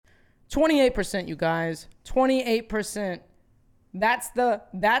28%, you guys. 28%.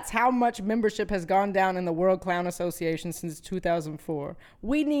 That's how much membership has gone down in the World Clown Association since 2004.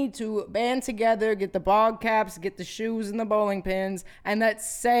 We need to band together, get the bog caps, get the shoes and the bowling pins, and let's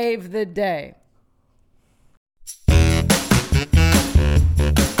save the day.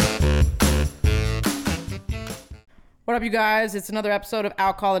 What up, you guys? It's another episode of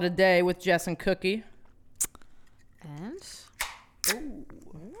I'll Call It a Day with Jess and Cookie. And? Ooh.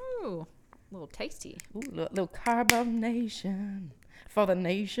 A little tasty. Ooh, little carbonation for the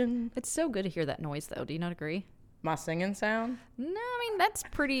nation. It's so good to hear that noise, though. Do you not agree? My singing sound? No, I mean,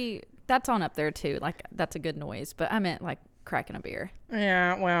 that's on up there, too. Like, that's a good noise. But I meant, like, cracking a beer.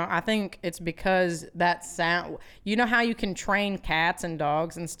 Yeah, well, I think it's because that sound... You know how you can train cats and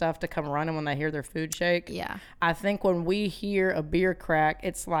dogs and stuff to come running when they hear their food shake? Yeah. I think when we hear a beer crack,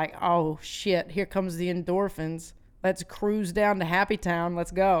 it's like, oh, shit, here comes the endorphins. Let's cruise down to Happy Town.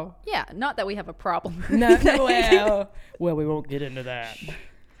 Let's go. Yeah, not that we have a problem. No, well, we won't get into that.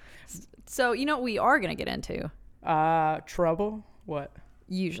 So, you know what we are going to get into? Trouble? What?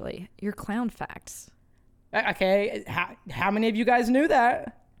 Usually. Your clown facts. Okay, how many of you guys knew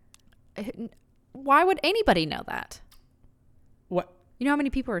that? Why would anybody know that? What? You know how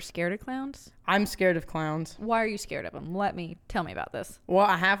many people are scared of clowns? I'm scared of clowns. Why are you scared of them? Tell me about this. Well,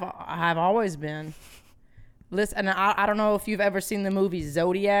 I have always been. Listen, and I don't know if you've ever seen the movie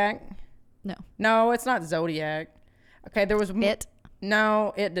Zodiac. No, it's not Zodiac. Okay, there was It.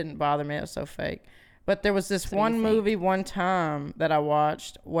 No, it didn't bother me. It was so fake. But there was this one movie one time that I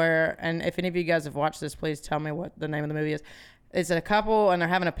watched where, and if any of you guys have watched this, please tell me what the name of the movie is. It's a couple and they're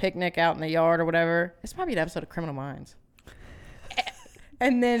having a picnic out in the yard or whatever. It's probably an episode of Criminal Minds.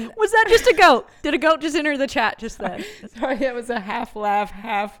 And then... Was that just a goat? Did a goat just enter the chat just then? Sorry, it was a half laugh,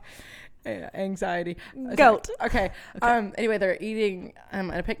 half anxiety. Goat. Okay. Anyway, they're eating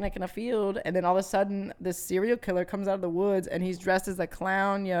at a picnic in a field, and then all of a sudden, this serial killer comes out of the woods, and he's dressed as a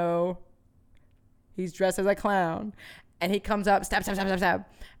clown, yo. He's dressed as a clown. And he comes up, stab, stab, stab, stab, stab.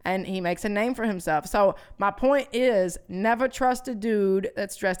 And he makes a name for himself. So my point is, never trust a dude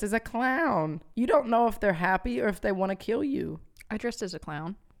that's dressed as a clown. You don't know if they're happy or if they want to kill you. I dressed as a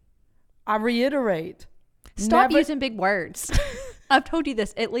clown. I reiterate. Stop using big words. I've told you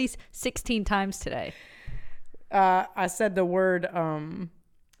this at least 16 times today. I said the word,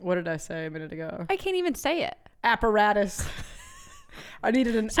 what did I say a minute ago? I can't even say it. Apparatus. I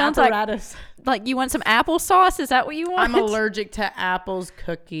needed an Sounds apparatus. Like you want some applesauce? Is that what you want? I'm allergic to apples,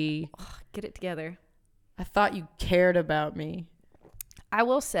 Cookie. Ugh, get it together. I thought you cared about me. I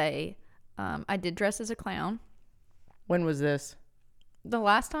will say, I did dress as a clown. When was this? The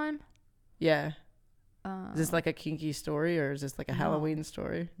last time? Yeah. Is this like a kinky story or is this like a Halloween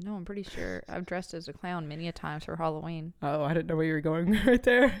story? No, I'm pretty sure I've dressed as a clown many a times for Halloween. Oh, I didn't know where you were going right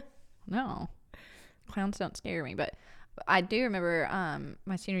there. No. Clowns don't scare me, but I do remember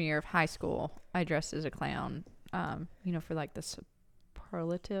my senior year of high school, I dressed as a clown, for like the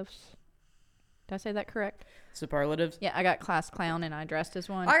superlatives. Did I say that correct? Superlatives? Yeah, I got class clown and I dressed as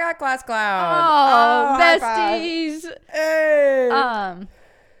one. I got class clown. Oh, besties. Hey.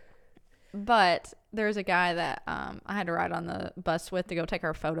 But there's a guy that I had to ride on the bus with to go take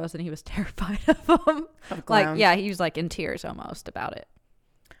our photos, and he was terrified of them. Like, yeah, he was like in tears almost about it.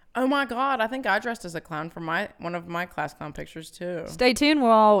 Oh my God, I think I dressed as a clown for one of my class clown pictures too. Stay tuned.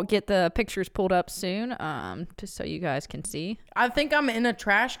 We'll get the pictures pulled up soon, just so you guys can see. I think I'm in a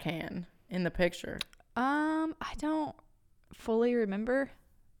trash can in the picture. I don't fully remember.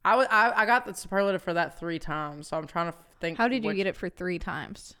 I got the superlative for that 3 times, so I'm trying to think. How did you get it for 3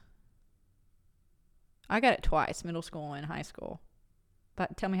 times? I got it twice, middle school and high school.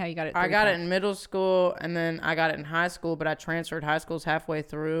 But tell me how you got it 3 I got times. it in middle school, and then I got it in high school, but I transferred high schools halfway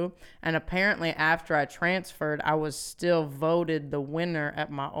through. And apparently after I transferred, I was still voted the winner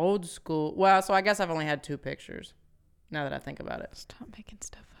at my old school. Well, so I guess I've only had 2 pictures, now that I think about it. Stop making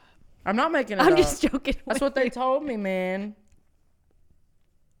stuff up. I'm not making it up. I'm just joking. That's what they told me, man.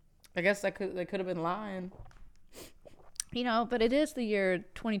 I guess they could have been lying. But it is the year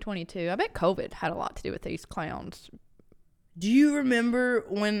 2022. I bet COVID had a lot to do with these clowns. Do you remember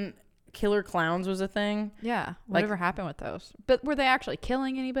when killer clowns was a thing? Yeah. Whatever happened with those? But were they actually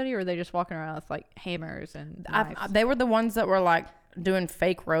killing anybody, or were they just walking around with like hammers and knives? They were the ones that were like doing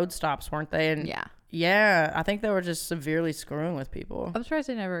fake road stops, weren't they? And yeah, I think they were just severely screwing with people. I'm surprised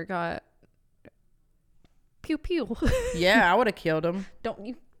they never got pew pew. Yeah, I would have killed them.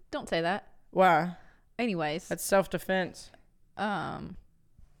 Don't say that. Why? Anyways, that's self-defense.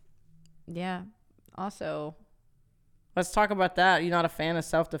 Yeah. Also, let's talk about that. You're not a fan of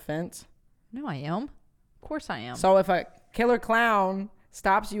self-defense? No, I am. Of course I am. So if a killer clown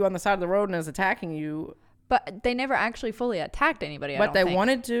stops you on the side of the road and is attacking you. But they never actually fully attacked anybody. But they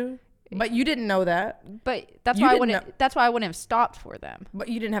wanted to. But you didn't know that. But that's why I wouldn't have stopped for them. But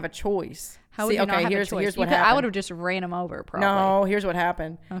you didn't have a choice. How would you not have a choice? Here's what happened. I would have just ran them over, probably. No, here's what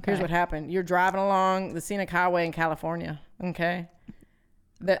happened. Okay. Here's what happened. You're driving along the scenic highway in California. Okay,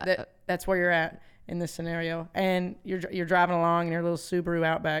 that's where you're at in this scenario, and you're driving along in your little Subaru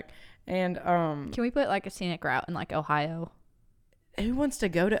Outback, and Can we put like a scenic route in like Ohio? Who wants to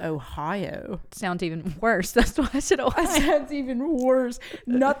go to Ohio? Sounds even worse. That's why I said Ohio. That sounds even worse.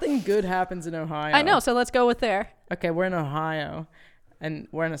 Nothing good happens in Ohio. I know, so let's go with there. Okay, we're in Ohio, and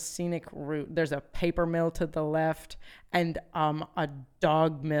we're in a scenic route. There's a paper mill to the left, and a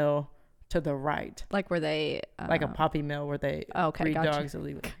dog mill to the right. Like where they... like a puppy mill where they breed dogs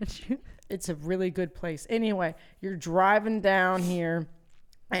illegally. It's a really good place. Anyway, you're driving down here.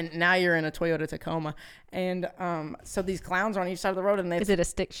 And now you're in a Toyota Tacoma. And so these clowns are on each side of the road. And is it a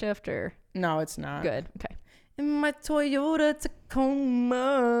stick shift or? No, it's not. Good. Okay. In my Toyota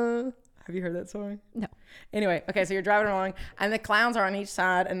Tacoma. Have you heard that song? No. Anyway, okay, so you're driving along. And the clowns are on each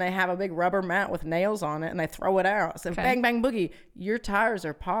side. And they have a big rubber mat with nails on it. And they throw it out. So bang, bang, boogie. Your tires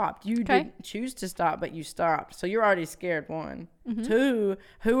are popped. You didn't choose to stop, but you stopped. So you're already scared, one. Mm-hmm. Two,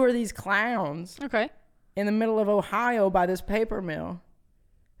 who are these clowns? Okay. In the middle of Ohio by this paper mill?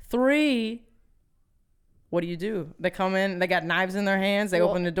 3, what do? They come in, they got knives in their hands, they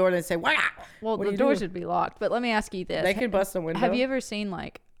open the door, they say, "Wah!" Well, the door should be locked, but let me ask you this. They could bust a window. Have you ever seen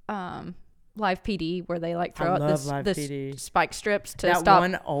like Live PD where they like throw out this spike strips to stop? That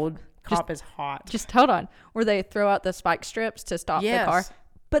one old cop is hot. Just hold on. Where they throw out the spike strips to stop the car.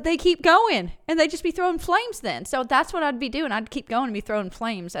 But they keep going, and they just be throwing flames then. So that's what I'd be doing. I'd keep going and be throwing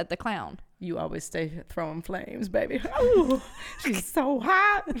flames at the clown. You always stay throwing flames, baby. Oh, she's so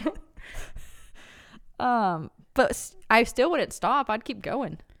hot. But I still wouldn't stop. I'd keep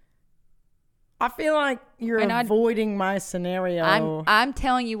going. I feel like you're avoiding my scenario. I'm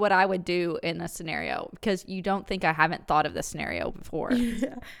telling you what I would do in this scenario because you don't think I haven't thought of this scenario before.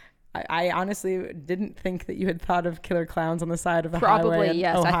 Yeah. I honestly didn't think that you had thought of killer clowns on the side of the highway. Probably,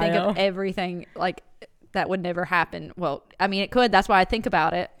 yes. Ohio. I think of everything like that would never happen. Well, I mean, it could. That's why I think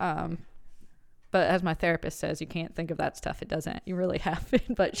about it. But as my therapist says, you can't think of that stuff. It doesn't. You really have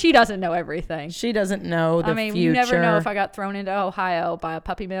it. But she doesn't know everything. She doesn't know the future. You never know if I got thrown into Ohio by a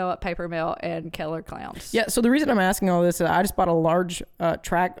puppy mill, a paper mill, and killer clowns. Yeah, so the reason I'm asking all this is I just bought a large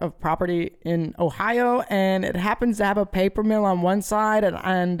tract of property in Ohio, and it happens to have a paper mill on one side,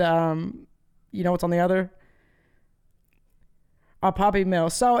 and you know what's on the other? A puppy mill.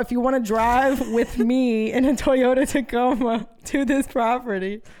 So if you want to drive with me in a Toyota Tacoma to this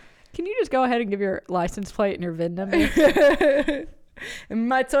property... Can you just go ahead and give your license plate and your VIN number? In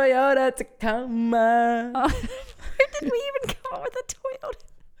my Toyota Tacoma. Where did we even come up with a Toyota?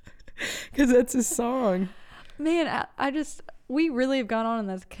 Because that's a song. Man, we really have gone on in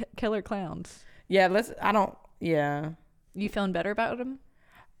those killer clowns. Yeah, You feeling better about them?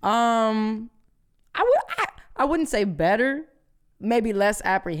 I wouldn't say better. Maybe less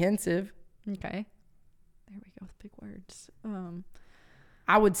apprehensive. Okay. There we go with big words.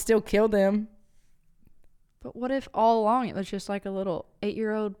 I would still kill them. But what if all along it was just like a little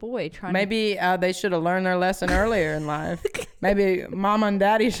 8-year-old boy trying Maybe they should have learned their lesson earlier in life. Maybe mama and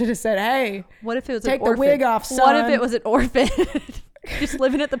daddy should have said, hey, what if it was take an orphan? The wig off, son. What if it was an orphan just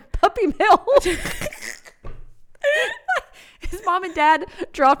living at the puppy mill? His mom and dad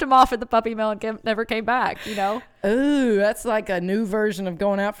dropped him off at the puppy mill and never came back, you know? Ooh, that's like a new version of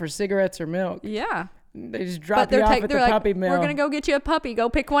going out for cigarettes or milk. Yeah. They just drop you off at the puppy mill. We're going to go get you a puppy. Go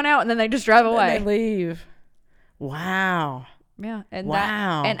pick one out. And then they just drive away. And they leave. Wow. Yeah. And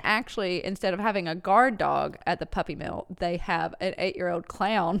wow. And actually, instead of having a guard dog at the puppy mill, they have an 8-year-old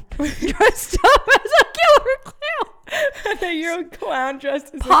clown dressed up as a killer clown. An 8-year-old clown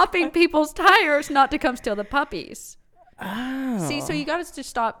dressed as popping people's tires not to come steal the puppies. Oh. See, so you got to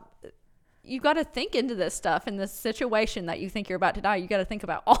stop. You got to think into this stuff in this situation that you think you're about to die. You got to think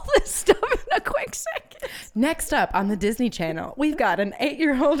about all this stuff in a quick second. Next up on the Disney Channel, we've got an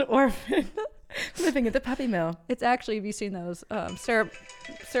 8-year-old orphan living at the puppy mill. It's actually, have you seen those? Sarah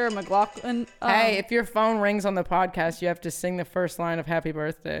McLachlan. Hey, if your phone rings on the podcast, you have to sing the first line of Happy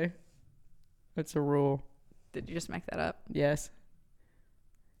Birthday. That's a rule. Did you just make that up? Yes.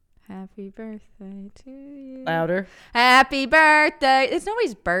 Happy birthday to you. Louder. Happy birthday. It's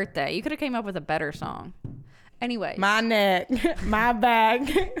nobody's birthday. You could have came up with a better song. Anyways. My neck. My back.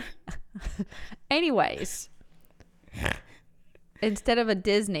 Anyways. Instead of a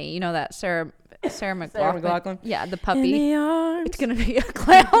Disney, you know that Sarah McLachlan. Sarah McLachlan. Yeah, the puppy. In the arms. It's going to be a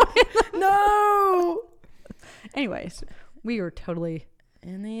clown. No. Anyways. We were totally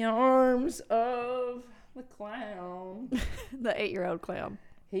In the arms of the clown. The 8-year-old clown.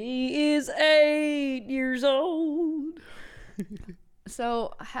 He is 8 years old.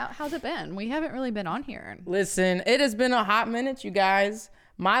 So how's it been? We haven't really been on here. Listen, it has been a hot minute, you guys.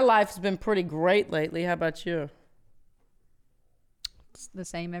 My life's been pretty great lately. How about you? It's the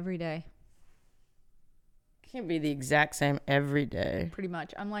same every day. Can't be the exact same every day. Pretty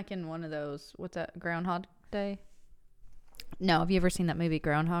much. I'm like in one of those, what's that, Groundhog Day? No, have you ever seen that movie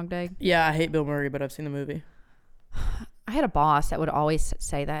Groundhog Day? Yeah, I hate Bill Murray, but I've seen the movie. I had a boss that would always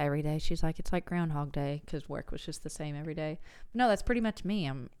say that every day. She's like, it's like Groundhog Day, because work was just the same every day. But no, that's pretty much me.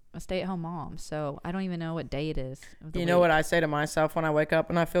 I'm a stay-at-home mom, so I don't even know what day it is. You know what I say to myself when I wake up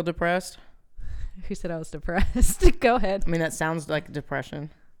and I feel depressed? Who said I was depressed? Go ahead. I mean, that sounds like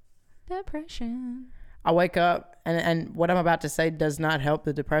depression. Depression. I wake up and what I'm about to say does not help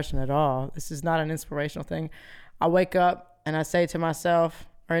the depression at all. This is not an inspirational thing. I wake up and I say to myself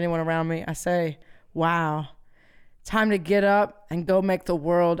or anyone around me, I say, wow, time to get up and go make the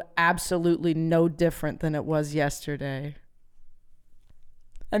world absolutely no different than it was yesterday.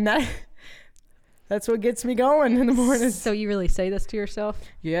 And that's what gets me going in the morning. So you really say this to yourself?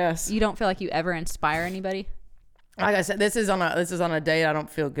 Yes. You don't feel like you ever inspire anybody? Like I said, this is on a day I don't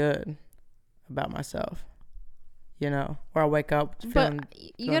feel good about myself. You know, where I wake up feeling.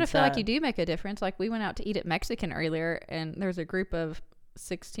 But you gotta feel like sad. you do make a difference. Like we went out to eat at Mexican earlier, and there's a group of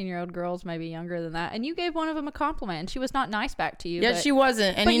 16-year-old girls, maybe younger than that, and you gave one of them a compliment, and she was not nice back to you. Yeah, she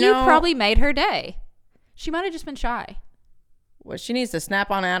wasn't. And but you know, probably made her day. She might have just been shy. well, she needs to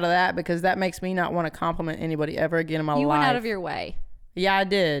snap on out of that, because that makes me not want to compliment anybody ever again in my life. You went out of your way. Yeah, I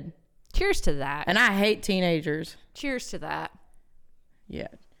did. Cheers to that. And I hate teenagers. Cheers to that. Yeah.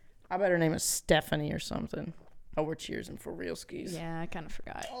 I better name it Stephanie or something. Oh, we're cheersing for real skis. Yeah, I kind of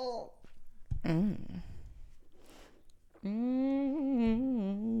forgot. You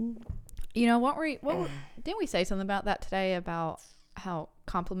know, didn't we say something about that today, about how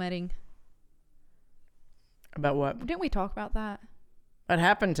complimenting? About what? Didn't we talk about that? What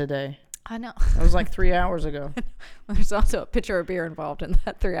happened today? I know. That was like 3 hours ago. Well, there's also a pitcher of beer involved in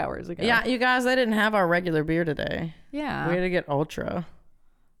that 3 hours ago. Yeah, you guys, they didn't have our regular beer today. Yeah. We had to get Ultra.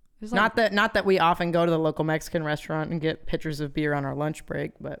 It was like, Not that we often go to the local Mexican restaurant and get pitchers of beer on our lunch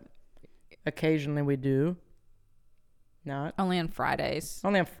break, but occasionally we do. Not. only on Fridays.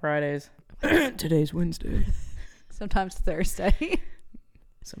 Only on Fridays. Today's Wednesday. Sometimes Thursday.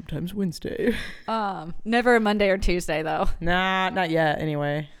 Sometimes Wednesday. Never a Monday or Tuesday, though. Nah, not yet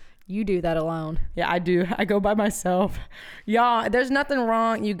anyway. You do that alone. Yeah, I do. I go by myself. Y'all, there's nothing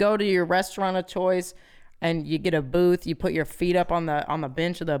wrong. You go to your restaurant of choice and you get a booth. You put your feet up on the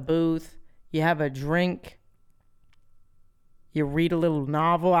bench of the booth. You have a drink. You read a little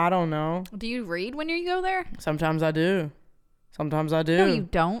novel. I don't know. Do you read when you go there? Sometimes I do. Sometimes I do. No, you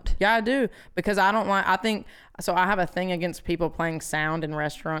don't. Yeah, I do. Because I don't like, I think, so I have a thing against people playing sound in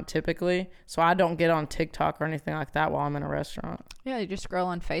restaurant typically. So I don't get on TikTok or anything like that while I'm in a restaurant. Yeah, you just scroll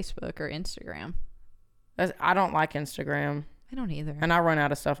on Facebook or Instagram. I don't like Instagram. I don't either. And I run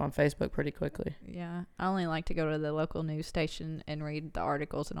out of stuff on Facebook pretty quickly. Yeah, I only like to go to the local news station and read the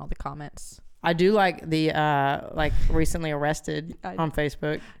articles and all the comments. I do like the recently arrested on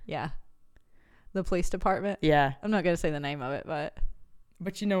Facebook. Yeah. The police department. Yeah. I'm not going to say the name of it,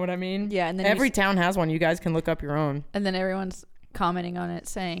 But you know what I mean? yeah. And then Every town has one. You guys can look up your own. and then everyone's commenting on it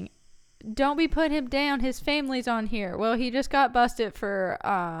saying, "Don't be putting him down. His family's on here." Well, he just got busted for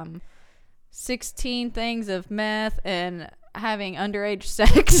 16 things of meth and having underage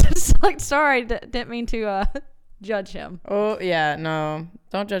sex. It's like, sorry, didn't mean to judge him. Oh, yeah. No.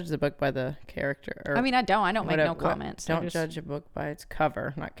 Don't judge the book by the character. Or I mean, I don't make no whatever. comments. Don't judge a book by its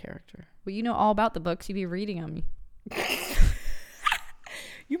cover, not character. Well, you know all about the books. You be reading them.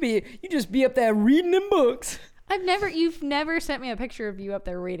 You just be up there reading them books. You've never sent me a picture of you up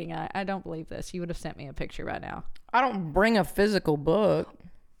there reading. I don't believe this. You would have sent me a picture by now. I don't bring a physical book.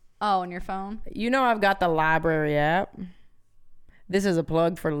 Oh, on your phone? You know I've got the library app. This is a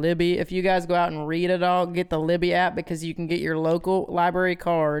plug for Libby. If you guys go out and read it all, get the Libby app because you can get your local library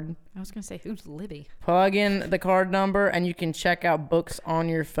card. I was going to say, who's Libby? Plug in the card number and you can check out books on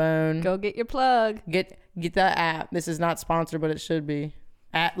your phone. Go get your plug. Get that app. This is not sponsored, but it should be.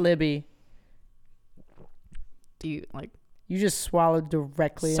 At Libby. Do you like? You just swallowed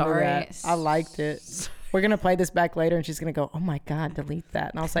directly Sorry. into that. I liked it. We're going to play this back later and she's going to go, oh my God, delete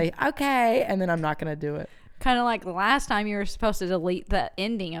that. And I'll say, okay. And then I'm not going to do it. Kind of like the last time you were supposed to delete the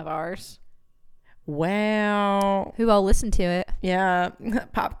ending of ours. Well, Who all listened to it? yeah,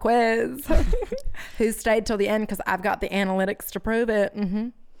 pop quiz. Who stayed till the end? Because I've got the analytics to prove it.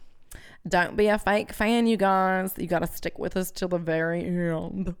 Don't be a fake fan, you guys. You got to stick with us till the very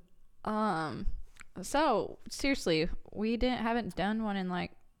end. So seriously, we haven't done one in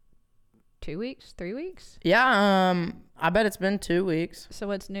like 2 weeks, 3 weeks. Yeah. I bet it's been 2 weeks. So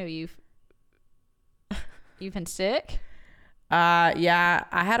what's new? You've been sick? Yeah.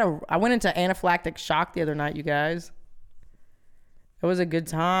 I went into anaphylactic shock the other night, you guys. It was a good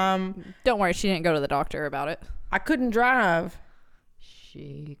time. Don't worry, she didn't go to the doctor about it. I couldn't drive.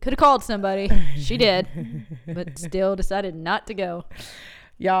 She could have called somebody. She did, but still decided not to go.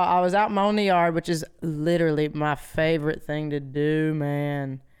 Y'all, I was out mowing the yard, which is literally my favorite thing to do,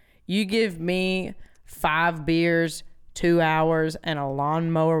 man. You give me 5 beers, 2 hours, and a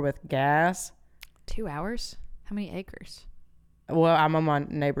lawnmower with gas. 2 hours? How many acres? Well, I'm on my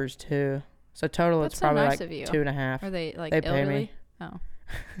neighbors too. So total, That's it's probably so nice like of you. 2.5. Are they like They pay elderly? me. Oh.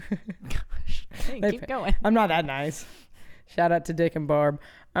 Gosh. Keep going. I'm not that nice. Shout out to Dick and Barb.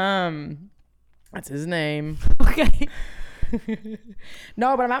 That's his name. Okay.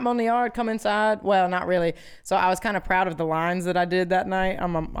 No, but I'm out mowing the yard. Come inside. Well, not really. So I was kind of proud of the lines that I did that night.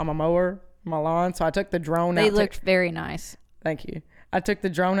 I'm a mower, my lawn. So I took the drone out. They looked very nice. Thank you. I took the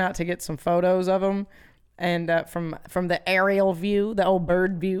drone out to get some photos of them. And from the aerial view, the old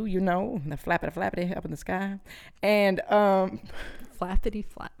bird view, you know, the flappity up in the sky. And Flappity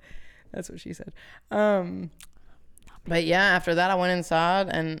flap. that's what she said. But yeah, after that I went inside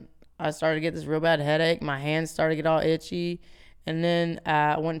and I started to get this real bad headache. My hands started to get all itchy. And then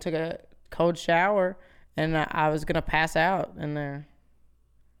I went and took a cold shower and I was going to pass out in there.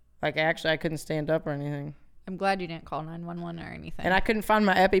 Like actually I couldn't stand up or anything. I'm glad you didn't call 911 or anything. And I couldn't find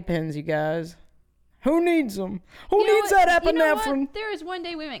my EpiPens, you guys. Who needs them? Who needs that epinephrine? You know what? There was one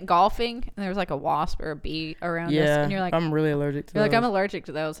day we went golfing and there was like a wasp or a bee around us. And you're like, I'm really allergic to those. You're like, I'm allergic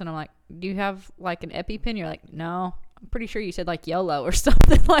to those. And I'm like, do you have like an EpiPen? You're like, no. I'm pretty sure you said like YOLO or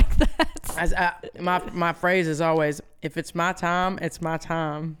something like that. My phrase is always, if it's my time, it's my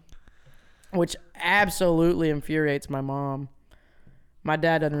time. Which absolutely infuriates my mom. My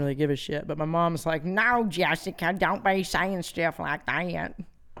dad doesn't really give a shit. But my mom's like, no, Jessica, don't be saying stuff like that.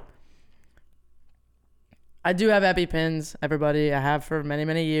 I do have EpiPens, everybody. I have for many,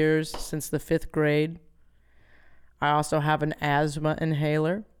 many years, since the 5th grade. I also have an asthma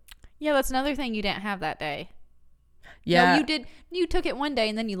inhaler. Yeah, that's another thing you didn't have that day. Yeah. No, you did. You took it one day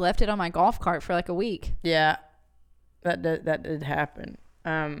and then you left it on my golf cart for like a week. Yeah, that did happen.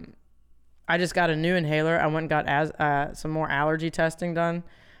 I just got a new inhaler. I went and got some more allergy testing done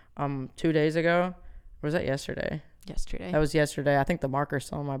 2 days ago. Or was that yesterday? Yesterday. That was yesterday. I think the marker's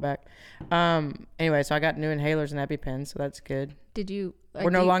still on my back. Anyway, so I got new inhalers and EpiPens, so that's good. Did you? We're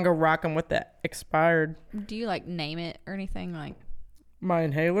no longer rocking with that expired. Do you like name it or anything like? My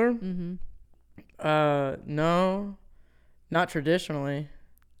inhaler? Mm-hmm. No, not traditionally.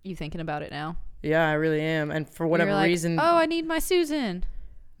 You thinking about it now? Yeah, I really am. And for whatever reason. Oh, I need my Susan.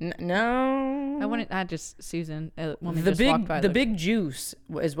 No. Susan. The big juice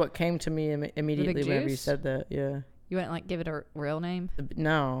is what came to me immediately whenever you said that. Yeah. You wouldn't like give it a real name?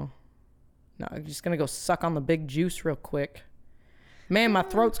 No, I'm just gonna go suck on the big juice real quick. Man, my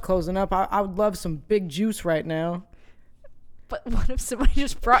throat's closing up. I would love some big juice right now. But what if somebody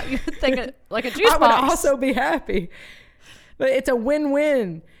just brought you a thing like a juice box? I would also be happy. But it's a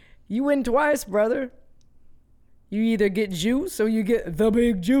win-win. You win twice, brother. You either get juice or you get the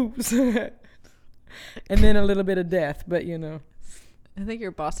big juice. And then a little bit of death, but you know. I think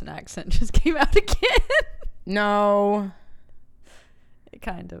your Boston accent just came out again. No.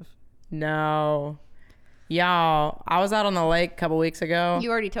 Kind of. No. Y'all, I was out on the lake a couple weeks ago.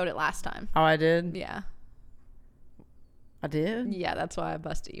 You already told it last time. Oh, I did? Yeah. I did? Yeah, that's why I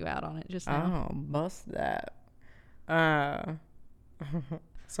busted you out on it just now. Oh, bust that.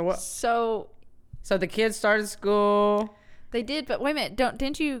 So what? So the kids started school. They did, but wait a minute.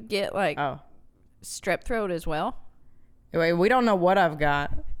 Didn't you get like strep throat as well? Wait, we don't know what I've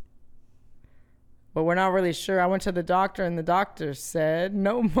got. But we're not really sure. I went to the doctor and the doctor said,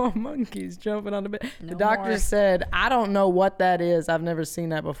 no more monkeys jumping on the bed. The doctor said, I don't know what that is. I've never seen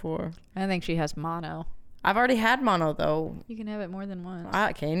that before. I think she has mono. I've already had mono, though. You can have it more than once.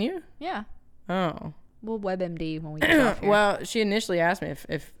 Can you? Yeah. Oh. We'll WebMD when we get off here. Well, she initially asked me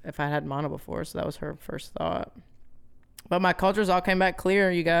if I had mono before, so that was her first thought. But my cultures all came back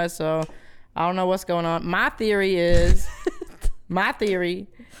clear, you guys, so I don't know what's going on. My theory is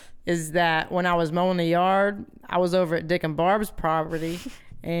that when I was mowing the yard, I was over at Dick and Barb's property,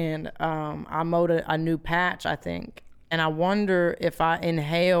 and I mowed a new patch, I think. And I wonder if I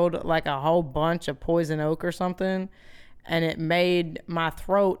inhaled like a whole bunch of poison oak or something, and it made my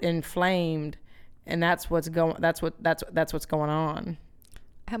throat inflamed, and that's what's going on.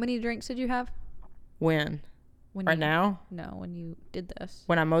 How many drinks did you have? When? When Right you, now? No, when you did this.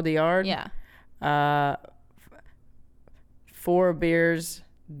 When I mowed the yard? Yeah. 4 beers.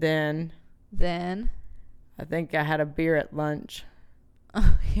 Then I think I had a beer at lunch.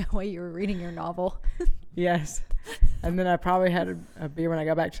 Yeah, while you were reading your novel. Yes. And then I probably had a beer when I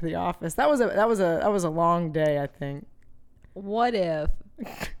got back to the office. That was a long day, I think. What if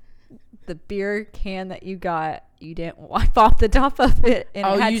the beer can that you got, you didn't wipe off the top of it and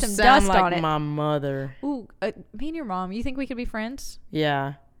it had you some sound dust like on it? my mother. Ooh, me and your mom, you think we could be friends?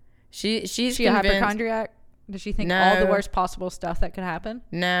 Yeah. She's She a convinced. hypochondriac? Does she think No. all the worst possible stuff that could happen?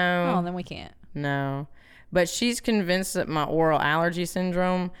 No. Oh, then we can't. No. But she's convinced that my oral allergy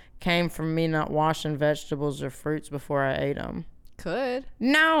syndrome came from me not washing vegetables or fruits before I ate them. Could.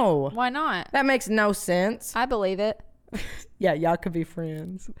 No. Why not? That makes no sense. I believe it. Yeah, y'all could be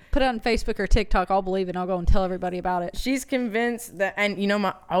friends. Put it on Facebook or TikTok. I'll believe it. I'll go and tell everybody about it. She's convinced that, and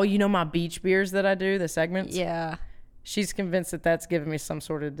my beach beers that I do, the segments? Yeah. She's convinced that that's giving me some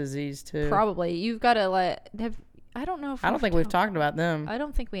sort of disease too. Probably. You've got to I don't know if I don't think we've talked about them. I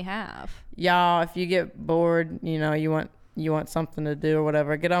don't think we have. Y'all, if you get bored, you want something to do or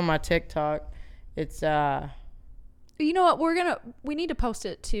whatever, get on my TikTok. It's You know what? We need to post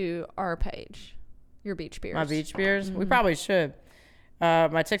it to our page. Your beach beers. my beach beers. We probably should.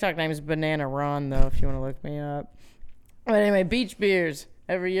 My TikTok name is Banana Ron though, if you want to look me up. But anyway, beach beers.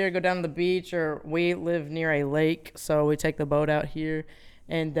 Every year, go down to the beach, or we live near a lake, so we take the boat out here.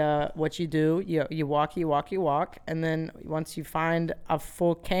 And what you do, you walk, and then once you find a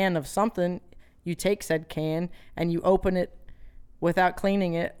full can of something, you take said can and you open it without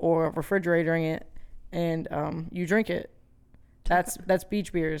cleaning it or refrigerating it, and you drink it. That's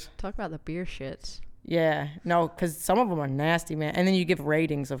beach beers. Talk about the beer shits. Yeah, no, because some of them are nasty, man. And then you give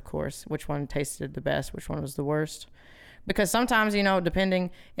ratings, of course, which one tasted the best, which one was the worst. Because sometimes, depending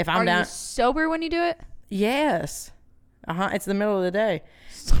if I'm down. Are you sober when you do it? Yes. It's the middle of the day.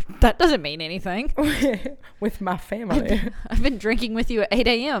 That doesn't mean anything. With my family. I've been drinking with you at 8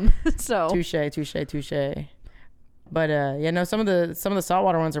 a.m. So Touche. But some of the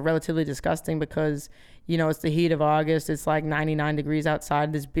saltwater ones are relatively disgusting because it's the heat of August. It's like 99 degrees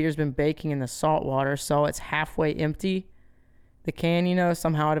outside. This beer's been baking in the salt water, so it's halfway empty. The can,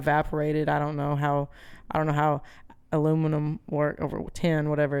 somehow it evaporated. I don't know how aluminum work over tin,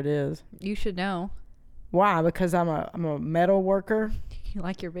 whatever it is. You should know. Why? Because I'm a metal worker. You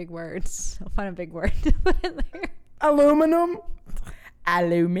like your big words. I'll find a big word to put in there. Aluminium.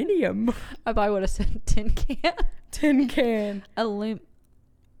 I probably would have said tin can. Tin can. No,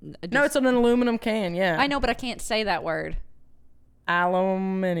 it's an aluminum can, yeah. I know, but I can't say that word.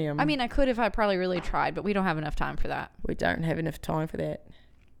 Aluminium. I mean, I could if I probably really tried, but we don't have enough time for that. We don't have enough time for that.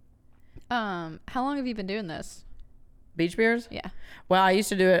 How long have you been doing this? Beach beers? Yeah. Well, I used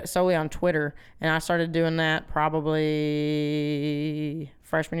to do it solely on Twitter, and I started doing that probably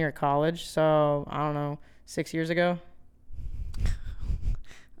freshman year of college. So, I don't know, 6 years ago.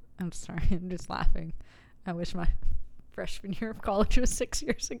 I'm sorry. I'm just laughing. I wish my freshman year of college was 6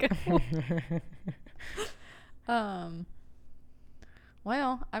 years ago.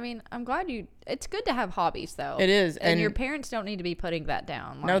 Well, I mean, I'm glad it's good to have hobbies though. It is. And your parents don't need to be putting that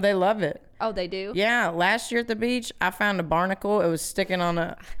down. No, they love it. Oh, they do? Yeah. Last year at the beach, I found a barnacle. It was sticking on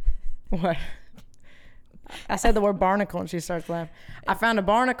a, what? I said the word barnacle and she starts laughing. I found a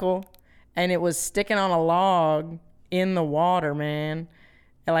barnacle and it was sticking on a log in the water, man.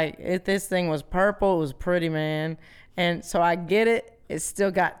 This thing was purple. It was pretty, man. And so I get it. It's still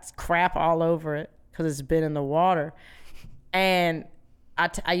got crap all over it because it's been in the water. And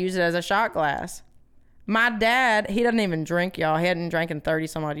I use it as a shot glass. My dad, he doesn't even drink, y'all. He hadn't drank in 30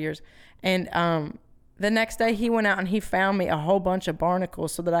 some odd years. And the next day he went out and he found me a whole bunch of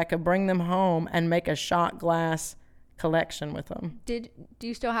barnacles so that I could bring them home and make a shot glass collection with them. Do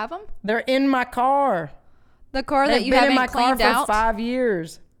you still have them? They're in my car. The car that you haven't cleaned out? They've been in my car for 5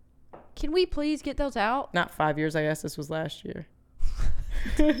 years. Can we please get those out? Not 5 years, I guess. This was last year.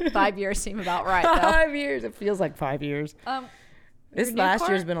 5 years seem about right, though. 5 years. It feels like 5 years. This last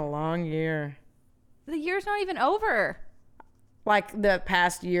year's been a long year. The year's not even over. Like the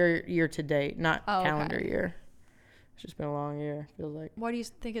past year to date, not calendar okay. year. It's just been a long year, feels like. Why do you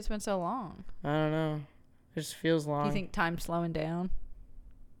think it's been so long? I don't know. It just feels long. Do you think time's slowing down?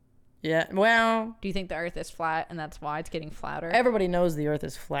 Yeah, well. Do you think the earth is flat and that's why it's getting flatter? Everybody knows the earth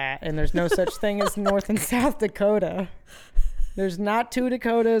is flat and there's no such thing as North and South Dakota. There's not 2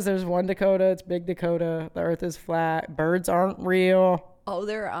 Dakotas. There's 1 Dakota. It's Big Dakota. The earth is flat. Birds aren't real. Oh,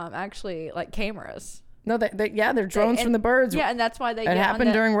 they're actually like cameras. No, they're drones from the birds. Yeah, and that's why they It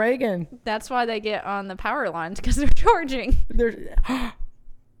happened during Reagan. That's why they get on the power lines because they're charging.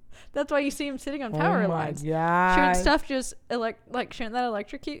 That's why you see him sitting on power lines. God. Shouldn't stuff just shouldn't that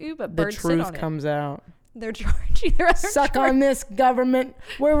electrocute you? But The birds sit on truth it. comes out. They're charging. Suck on this, government.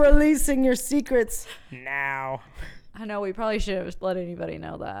 We're releasing your secrets now. I know we probably should have let anybody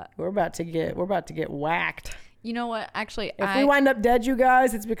know that. We're about to get whacked. You know what? Actually, If we wind up dead, you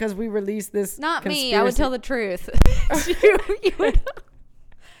guys, it's because we released this. Not conspiracy. me. I would tell the truth. you would.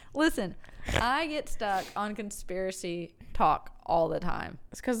 Listen, I get stuck on conspiracy talk all the time.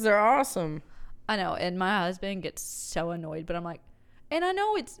 It's because they're awesome. I know, and my husband gets so annoyed, but I'm like, and I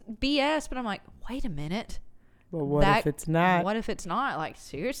know it's BS, but I'm like, wait a minute. But what if it's not? What if it's not? Like,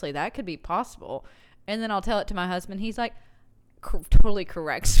 seriously, that could be possible. And then I'll tell it to my husband. He's like, totally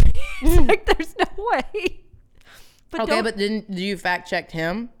corrects me. He's like, there's no way. But okay, but do you fact check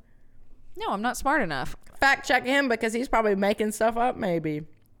him? No, I'm not smart enough. Fact check him because he's probably making stuff up, maybe.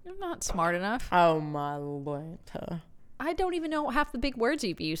 I'm not smart enough. Oh, my Lord. I don't even know half the big words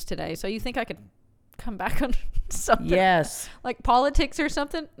you've used today. So you think I could come back on something? Yes. Like politics or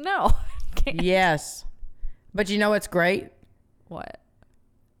something? No. Can't. Yes. But you know what's great? What?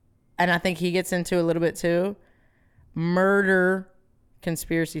 And I think he gets into a little bit too. Murder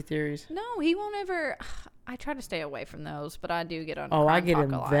conspiracy theories. No, he won't ever. I try to stay away from those, but I do get on. Oh, crime I get talk a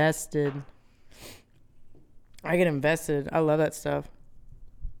lot. invested. I get invested. I love that stuff.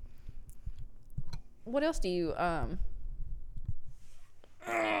 What else do you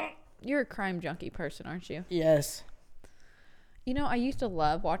You're a crime junkie person, aren't you? Yes. You know, I used to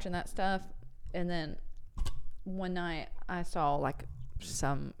love watching that stuff, and then one night I saw like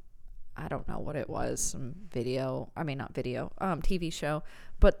some, I don't know what it was, some video. I mean, not video, TV show.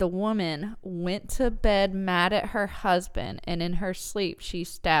 But the woman went to bed mad at her husband, and in her sleep she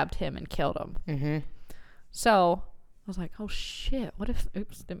stabbed him and killed him. Mm-hmm. So I was like, oh shit! What if?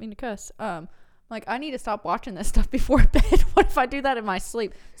 Oops, didn't mean to cuss. Like, I need to stop watching this stuff before bed. What if I do that in my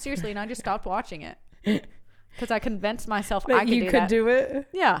sleep? Seriously, and I just stopped watching it because I convinced myself I could do that. You could do it?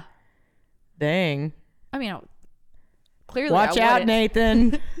 Yeah. Dang. I mean, clearly Watch I out, wouldn't.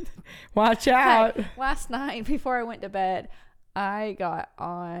 Nathan. Watch out. Hey, last night before I went to bed, I got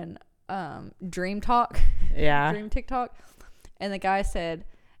on Dream Talk. Yeah. Dream TikTok. And the guy said,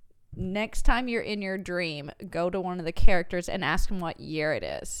 next time you're in your dream, go to one of the characters and ask them what year it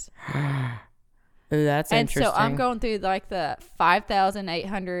is. Ooh, that's interesting. And so I'm going through like the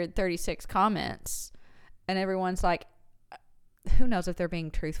 5,836 comments, and everyone's like, who knows if they're being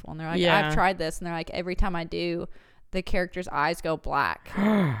truthful? And they're like, Yeah. I've tried this. And they're like, every time I do, the character's eyes go black.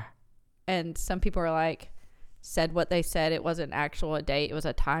 And some people are like, said what they said. It wasn't actual a date. It was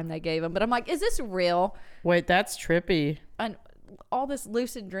a time they gave them. But I'm like, is this real? Wait, that's trippy. And all this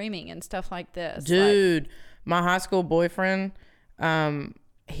lucid dreaming and stuff like this. Dude, my high school boyfriend,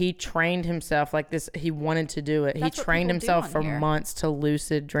 he trained himself like this. He wanted to do it. He That's what trained people do himself on for here. months to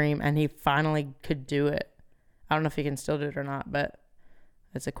lucid dream, and he finally could do it. I don't know if he can still do it or not, but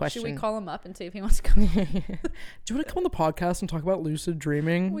it's a question. Should we call him up and see if he wants to come? Do you want to come on the podcast and talk about lucid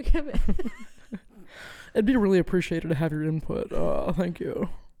dreaming? We could. It'd be really appreciated to have your input. Thank you.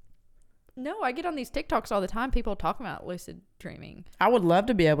 No, I get on these TikToks all the time. People talking about lucid dreaming. I would love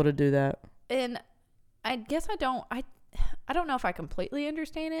to be able to do that. And I guess I don't know if I completely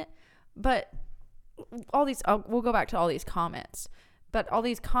understand it, but all these, we'll go back to all these comments, but all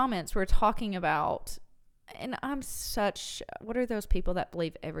these comments were talking about, and I'm such, what are those people that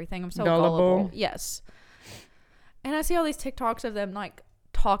believe everything? I'm so gullible. Yes. And I see all these TikToks of them like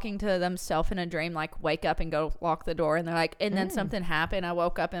talking to themselves in a dream, like wake up and go lock the door. And they're like, and then something happened. I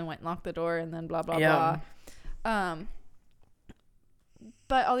woke up and went and locked the door and then blah, blah, blah.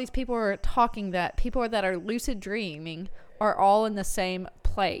 But all these people are talking that people that are lucid dreaming are all in the same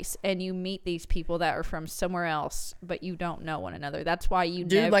place, and you meet these people that are from somewhere else, but you don't know one another. That's why you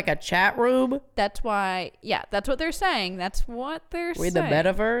Do like a chat room? That's why, yeah, that's what they're saying. That's what they're saying. The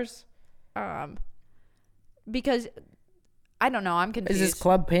metaverse? Because I don't know. I'm confused. Is this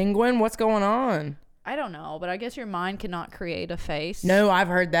Club Penguin? What's going on? I don't know, but I guess your mind cannot create a face. No, I've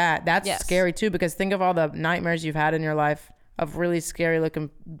heard that. That's Yes. scary too, because think of all the nightmares you've had in your life of really scary looking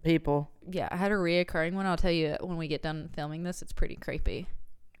people. Yeah, I had a reoccurring one. I'll tell you when we get done filming this. It's pretty creepy.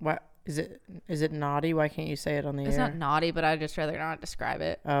 What is it? Is it naughty? Why can't you say it on the It's air? not naughty, but I'd just rather not describe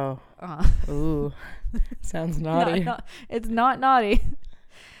it. Oh. Ooh. Sounds naughty. It's not naughty.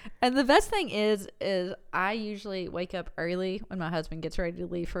 And the best thing is I usually wake up early when my husband gets ready to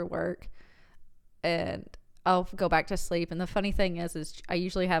leave for work, and I'll go back to sleep. And the funny thing is I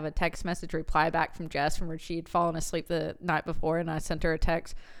usually have a text message reply back from Jess from where she'd fallen asleep the night before, and I sent her a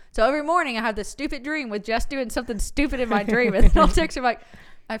text. So every morning I have this stupid dream with Jess doing something stupid in my dream, and then I'll text her like,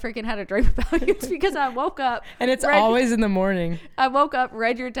 I freaking had a dream about you. It's because I woke up. And it's always in the morning. I woke up,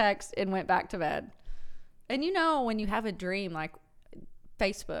 read your text, and went back to bed. And you know, when you have a dream, like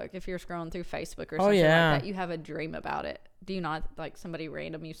Facebook, if you're scrolling through Facebook or something like that, you have a dream about it. Do you not, like somebody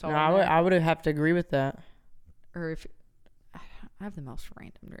random you saw? No, I would have to agree with that. Or if I have the most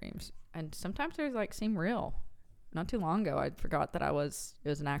random dreams, and sometimes they like seem real. Not too long ago, I forgot that it was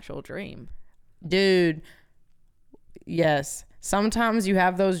an actual dream. Dude, yes. Sometimes you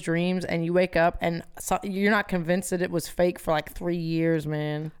have those dreams and you wake up and you're not convinced that it was fake for like 3 years,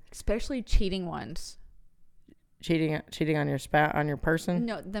 man. Especially cheating ones. Cheating on your on your person?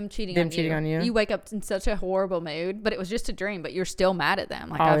 No, them cheating on you. You wake up in such a horrible mood, but it was just a dream, but you're still mad at them.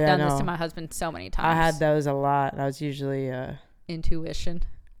 Like I've done this to my husband so many times. I had those a lot. I was usually intuition.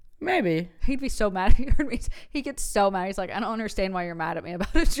 Maybe. He'd be so mad if he heard me. He gets so mad. He's like, I don't understand why you're mad at me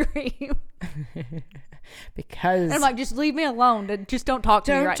about a dream. Because. And I'm like, just leave me alone. Just don't talk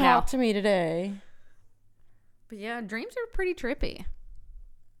to me right now. Don't talk to me today. But yeah, dreams are pretty trippy.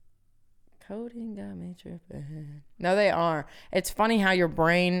 Coding got me tripping. No, they are. It's funny how your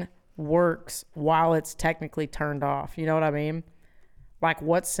brain works while it's technically turned off. You know what I mean? Like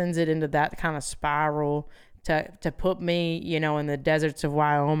what sends it into that kind of spiral to put me, you know, in the deserts of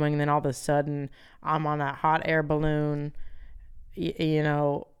Wyoming, and then all of a sudden I'm on a hot air balloon, you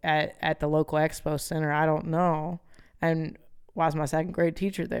know, at the local expo center. I don't know. And why is my second grade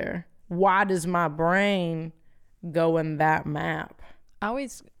teacher there? Why does my brain go in that map? I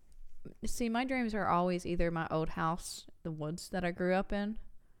always see my dreams are always either my old house, the woods that I grew up in,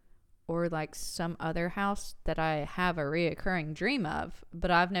 or like some other house that I have a reoccurring dream of,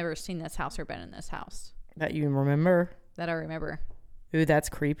 but I've never seen this house or been in this house. That you remember? That I remember. Ooh, that's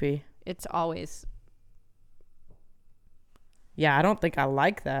creepy. It's always. Yeah, I don't think I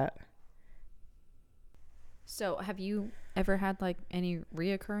like that. So, have you ever had like any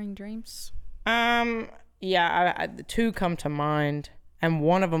reoccurring dreams? Yeah, I two come to mind, and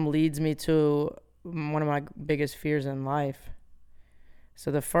one of them leads me to one of my biggest fears in life.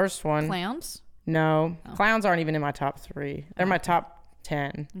 So the first one. Clowns? No, clowns aren't even in my top 3. They're my top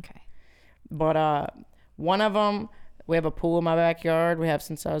 10. Okay. But one of them, we have a pool in my backyard. We have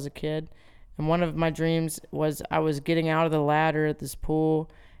since I was a kid. And one of my dreams was I was getting out of the ladder at this pool,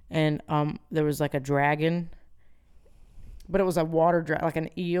 and there was like a dragon, but it was a water dragon, like an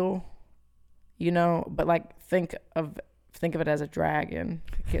eel, you know. But like think of it as a dragon.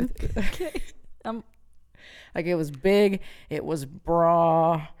 Okay. Like it was big, it was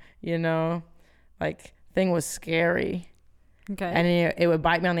broad, you know, like thing was scary. Okay. And it would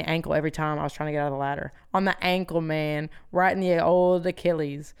bite me on the ankle every time I was trying to get out of the ladder. On the ankle, man, right in the old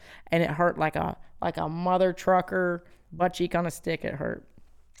Achilles, and it hurt like a mother trucker butt cheek on a stick. It hurt.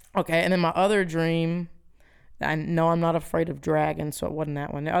 Okay, and then my other dream, I know I'm not afraid of dragons, so it wasn't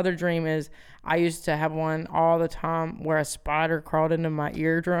that one. The other dream is I used to have one all the time where a spider crawled into my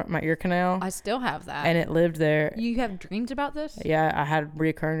ear canal. I still have that. And it lived there. You have dreams about this? Yeah, I had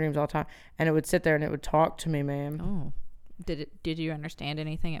recurring dreams all the time, and it would sit there and it would talk to me, man. Oh. Did you understand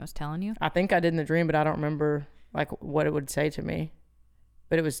anything it was telling you? I think I did in the dream, but I don't remember like what it would say to me.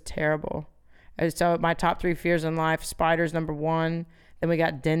 But it was terrible. And so my top 3 fears in life: spiders, number 1. Then we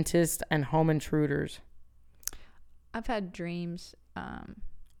got dentists and home intruders. I've had dreams,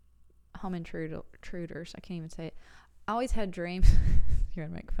 home intruders. I can't even say it. I always had dreams. You're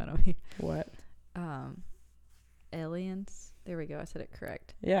gonna make fun of me. What? Aliens. There we go. I said it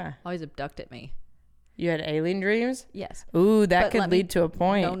correct. Yeah. Always abducted me. You had alien dreams? Yes. Ooh, that could lead to a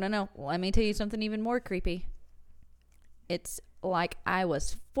point. No. Let me tell you something even more creepy. It's like I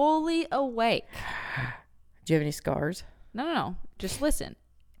was fully awake. Do you have any scars? No. Just listen.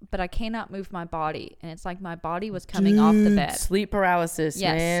 But I cannot move my body. And it's like my body was coming off the bed. Sleep paralysis,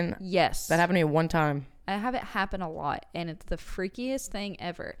 yes. man. Yes. That happened to me one time. I have it happen a lot, and it's the freakiest thing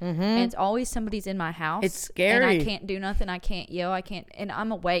ever. Mm-hmm. And it's always somebody's in my house. It's scary. And I can't do nothing. I can't yell. I can't. And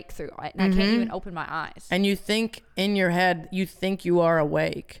I'm awake through it, and I can't even open my eyes. And you think in your head, you think you are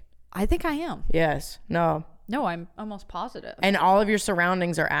awake. I think I am. Yes. No, I'm almost positive. And all of your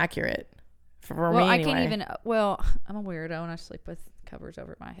surroundings are accurate. For me, I anyway. can't even. Well, I'm a weirdo, and I sleep with covers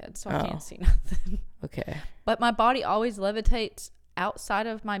over my head, so I can't see nothing. Okay. But my body always levitates outside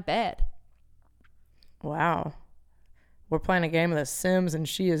of my bed. Wow. We're playing a game of The Sims, and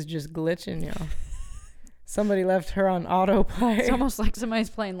she is just glitching, y'all. Somebody left her on autoplay. It's almost like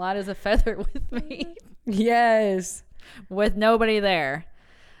somebody's playing light as a feather with me. Yes. With nobody there.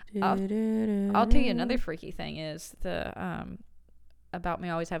 I'll tell you another freaky thing is about me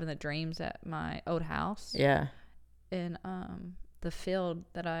always having the dreams at my old house. Yeah. And the field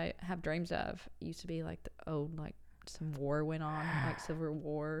that I have dreams of used to be like the old like some war went on, like Civil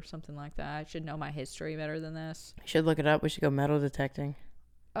War or something like that. I should know my history better than this. You should look it up. We should go metal detecting.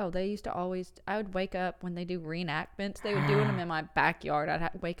 Oh, they used to always, I would wake up when they do reenactments. They would do them in my backyard.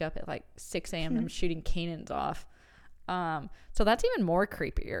 Wake up at like 6 a.m. them shooting cannons off. So that's even more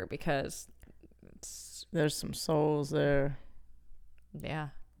creepier because there's some souls there. Yeah.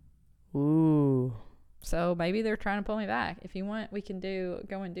 Ooh. So maybe they're trying to pull me back. If you want, we can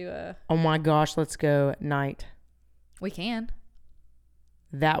go and do a. Oh my gosh, let's go at night. We can.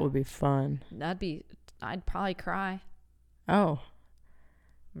 That would be fun. I'd probably cry. Oh.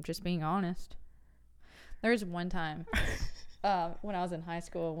 I'm just being honest. There was one time when I was in high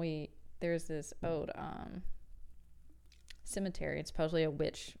school, there's this old cemetery, and supposedly a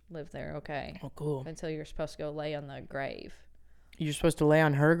witch lived there. Okay. Oh, cool. Until you're supposed to go lay on the grave. You're supposed to lay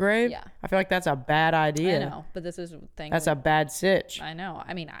on her grave? Yeah. I feel like that's a bad idea. I know, but this is the thing. That's a bad sitch. I know.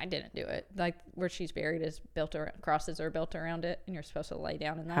 I mean, I didn't do it. Like where she's buried is built around, crosses are built around it, and you're supposed to lay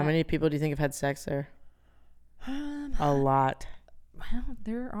down in that. How many people do you think have had sex there? A lot. Well,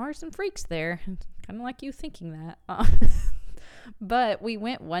 there are some freaks there, kind of like you thinking that. But we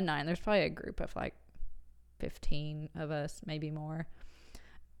went one night, and there's probably a group of like 15 of us, maybe more.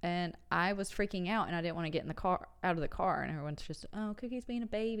 And I was freaking out, and I didn't want to get out of the car. And everyone's just, oh, Cookie's being a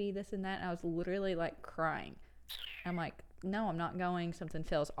baby, this and that. And I was literally like crying. I'm like, no, I'm not going. Something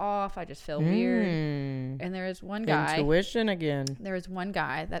feels off. I just feel weird. And there is one guy. Intuition again. There was one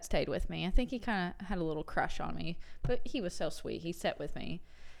guy that stayed with me. I think he kind of had a little crush on me, but he was so sweet. He sat with me.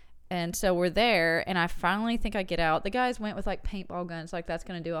 And so we're there, and I finally think I get out. The guys went with like paintball guns. Like that's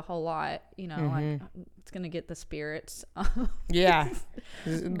going to do a whole lot, like it's going to get the spirits. Yeah.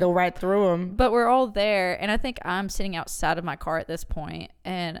 Go right through them. But we're all there, and I think I'm sitting outside of my car at this point,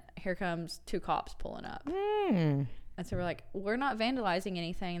 and here comes 2 cops pulling up. And so we're like, we're not vandalizing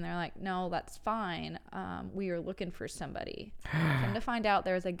anything. And they're like, no, that's fine. We are looking for somebody. Come to find out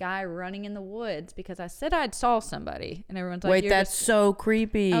there's a guy running in the woods because I said I'd saw somebody. And everyone's like, wait, that's so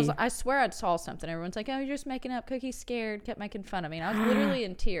creepy. I swear I'd saw something. Everyone's like, oh, you're just making up. Cookie's scared. Kept making fun of me. And I was literally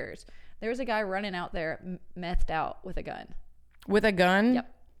in tears. There was a guy running out there methed out with a gun. With a gun?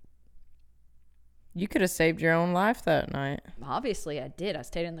 Yep. You could have saved your own life that night. Obviously, I did. I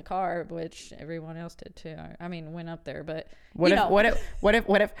stayed in the car, which everyone else did too. I mean, went up there, but what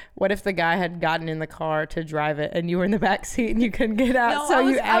if the guy had gotten in the car to drive it, and you were in the back seat and you couldn't get out, no, so I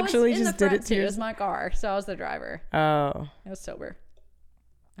was, you actually just did it too. too? It was my car, so I was the driver. Oh, I was sober.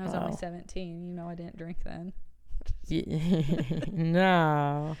 I was only 17. You know, I didn't drink then.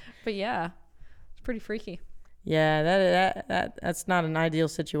 No. But yeah, it's pretty freaky. Yeah, that's not an ideal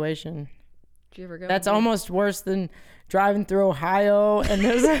situation. Did you ever go? That's almost worse than driving through Ohio and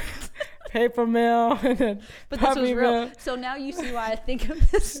there's a paper mill and a but this was real. Mill. So now you see why I think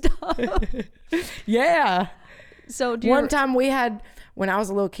of this stuff. Yeah. So one time we had, when I was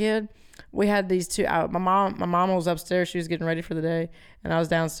a little kid, we had these two. My mom was upstairs. She was getting ready for the day, and I was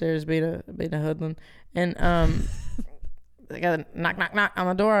downstairs being a hoodlum. And they got a knock on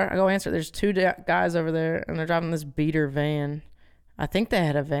the door. I go answer. There's 2 guys over there, and they're driving this beater van. I think they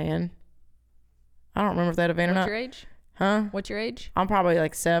had a van. I don't remember if they had a van or not. What's your age? Huh? What's your age? I'm probably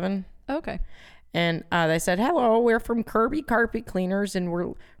like 7. Okay. And they said, hello, we're from Kirby Carpet Cleaners, and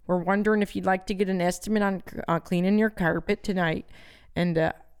we're wondering if you'd like to get an estimate on cleaning your carpet tonight. And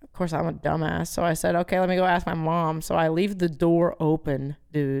of course, I'm a dumbass, so I said, okay, let me go ask my mom. So I leave the door open,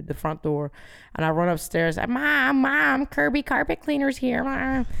 dude, the front door, and I run upstairs. Mom, Kirby Carpet Cleaners here,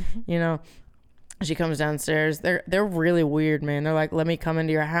 Mom. She comes downstairs. They're really weird, man. They're like, let me come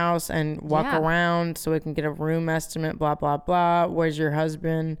into your house and walk around so we can get a room estimate, blah, blah, blah. Where's your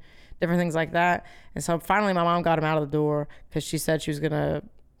husband? Different things like that. And so finally my mom got him out of the door because she said she was going to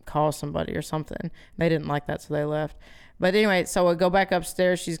call somebody or something. They didn't like that, so they left. But anyway, so we go back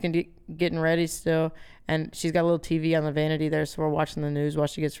upstairs. She's getting ready still. And she's got a little TV on the vanity there, so we're watching the news while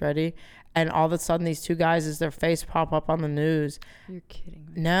she gets ready. And all of a sudden, these 2 guys, as their face pop up on the news. You're kidding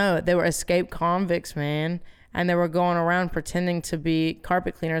me. No, they were escaped convicts, man. And they were going around pretending to be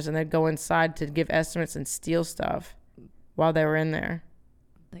carpet cleaners, and they'd go inside to give estimates and steal stuff while they were in there.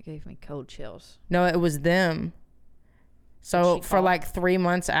 That gave me cold chills. No, it was them. So for like 3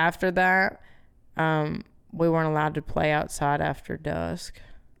 months after that, we weren't allowed to play outside after dusk.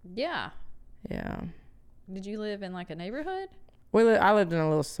 Yeah. Yeah. Did you live in like a neighborhood? I lived in a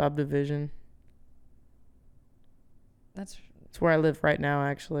little subdivision. It's where I live right now,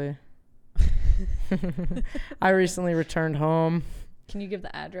 actually. I recently returned home. Can you give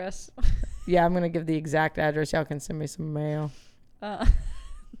the address? Yeah, I'm going to give the exact address. Y'all can send me some mail.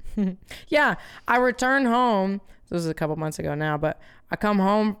 Yeah, I returned home. This was a couple months ago now, but I come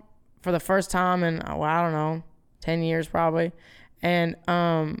home for the first time in, I don't know, 10 years probably. And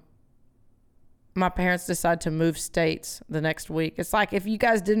my parents decided to move states the next week. It's like, if you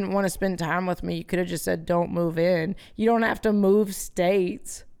guys didn't want to spend time with me, you could have just said, don't move in. You don't have to move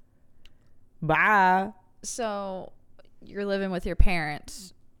states. Bye. So you're living with your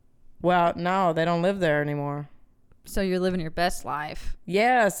parents. Well, no, they don't live there anymore. So you're living your best life.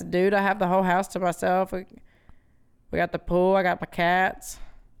 Yes, dude. I have the whole house to myself. We got the pool. I got my cats.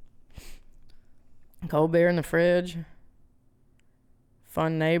 Cold beer in the fridge.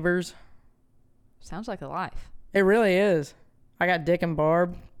 Fun neighbors. Sounds like a life. It really is. I got Dick and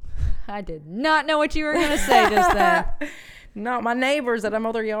Barb. I did not know what you were going to say just then. No, my neighbors at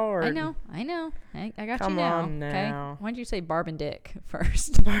another yard. I know. I got Come you now. on now. Okay? Why don't you say Barb and Dick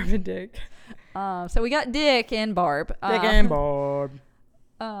first? Barb and Dick. So we got Dick and Barb. Dick and Barb.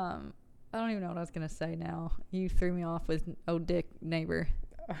 I don't even know what I was going to say now. You threw me off with old Dick neighbor.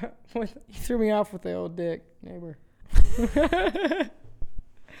 You threw me off with the old Dick neighbor.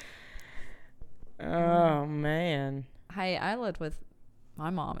 Oh, man. Hey, I lived with my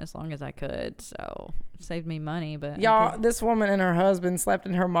mom as long as I could, so it saved me money. But Y'all, this woman and her husband slept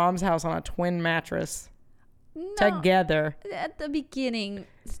in her mom's house on a twin mattress together. At the beginning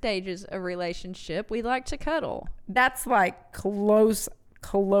stages of relationship, we like to cuddle. That's like close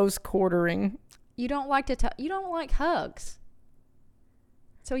quartering. You don't like you don't like hugs,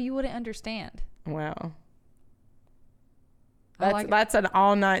 so you wouldn't understand. Wow. I That's an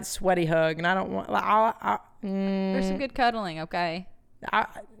all night sweaty hug, and I don't want. There's some good cuddling, okay?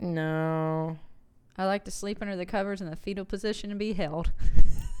 No. I like to sleep under the covers in the fetal position and be held.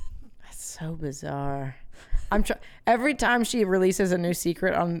 That's so bizarre. Every time she releases a new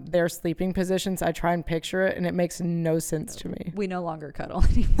secret on their sleeping positions, I try and picture it, and it makes no sense to me. We no longer cuddle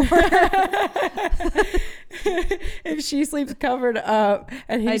anymore. If she sleeps covered up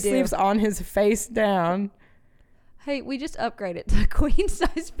and he sleeps on his face down. Hey, we just upgraded to a queen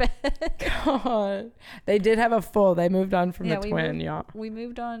size bed. God. They did have a full. They moved on from the twin, y'all. We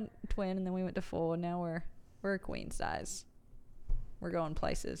moved on twin, and then we went to full, and now we're a queen size. We're going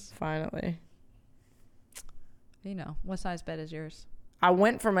places. Finally. You know, what size bed is yours? I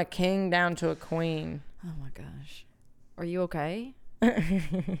went from a king down to a queen. Oh my gosh. Are you okay?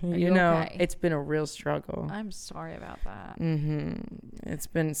 you know, okay? It's been a real struggle. I'm sorry about that. It's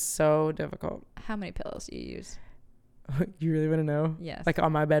been so difficult. How many pillows do you use? You really want to know? Yes. Like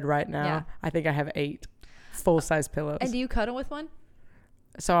on my bed right now, yeah. I think I have 8 full-size pillows. And do you cuddle with one?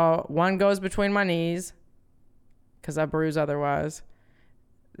 So one goes between my knees because I bruise otherwise.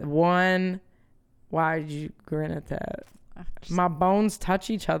 One, why did you grin at that? My bones touch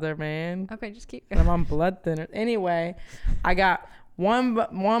each other, man. Okay, just keep going. I'm on blood thinner. Anyway, I got one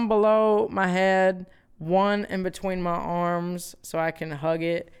below my head, one in between my arms so I can hug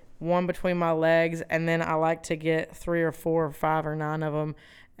it, one between my legs, and then I like to get 3 or 4 or 5 or 9 of them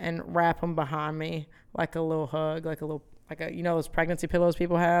and wrap them behind me like a little hug, like a you know those pregnancy pillows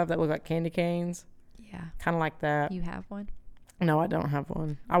people have that look like candy canes? Yeah. Kind of like that. You have one? No, I don't have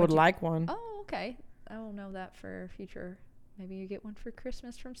one. I would like one. Oh, okay. I will know that for future. Maybe you get one for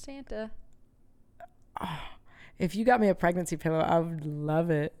Christmas from Santa. Oh, if you got me a pregnancy pillow, I would love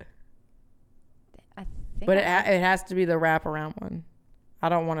it. I think but it has to be the wraparound one. I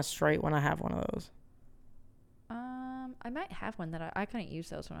don't want a straight one. I have one of those. I might have one that I couldn't use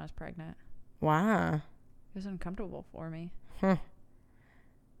those when I was pregnant. Why? It was uncomfortable for me. Huh.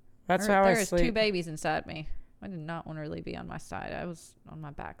 That's how I sleep. There was 2 babies inside me. I did not want to really be on my side. I was on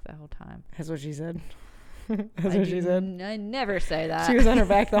my back the whole time. That's what she said. That's what she said. I never say that. She was on her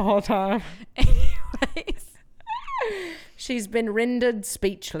back the whole time. Anyways. She's been rendered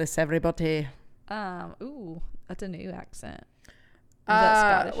speechless, everybody. Ooh, that's a new accent. Is that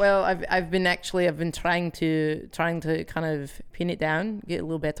Scottish? Well, I've been trying to kind of pin it down, get a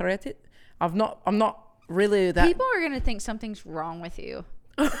little better at it. I'm not really that. People are gonna think something's wrong with you.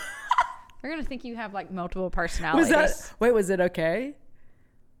 They're gonna think you have like multiple personalities. Was it okay?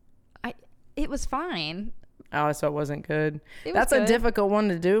 It was fine. Oh, so it wasn't good. That's a difficult one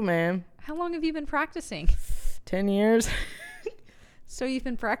to do, man. How long have you been practicing? 10 years. So you've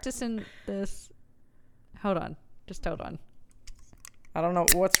been practicing this. Hold on. Just hold on. I don't know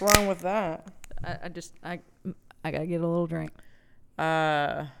what's wrong with that. I gotta get a little drink.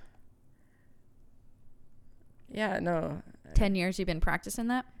 Yeah, no. 10 years you've been practicing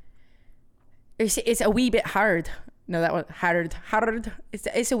that? It's a wee bit hard. No, that was hard.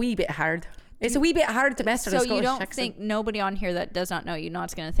 It's a wee bit hard. It's a wee bit hard to master the Scottish accent. So you don't think nobody on here that does not know you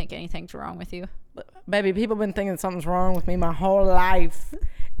not's going to think anything's wrong with you? Baby, people been thinking something's wrong with me my whole life.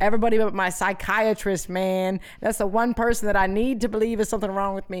 Everybody but my psychiatrist, man. That's the one person that I need to believe is something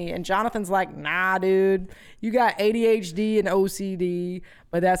wrong with me. And Jonathan's like, nah, dude. You got ADHD and OCD,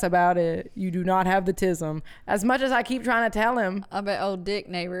 but that's about it. You do not have the tism. As much as I keep trying to tell him. I bet old Dick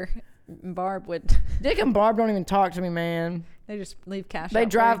neighbor Barb would. Dick and Barb don't even talk to me, man. They just leave cash. They out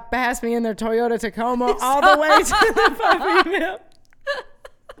drive past me in their Toyota Tacoma all the way to the puppy mill.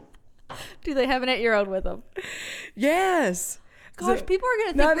 Do they have an 8-year-old with them? Yes. Gosh, So, people are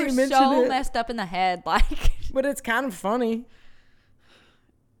going to now think that we're you mention so it- messed up in the head. Like, But it's kind of funny.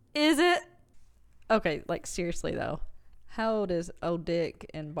 is it? Okay, like seriously though. How old is old Dick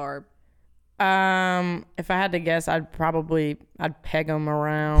and Barb? If I had to guess, I'd peg them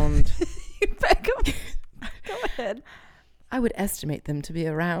around. You pick 'em. Go ahead. I would estimate them to be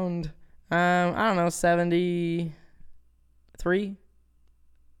around, I don't know, 73,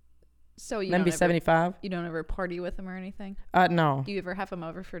 So you maybe don't ever, 75. you don't ever party with them or anything? No. Do you ever have them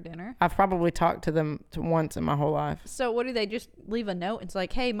over for dinner? I've probably talked to them once in my whole life. So what do they just leave a note? It's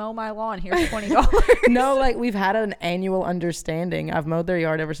like, hey, mow my lawn. Here's $20. No, like we've had an annual understanding. I've mowed their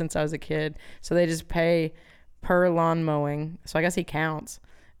yard ever since I was a kid. So they just pay per lawn mowing. So I guess he counts.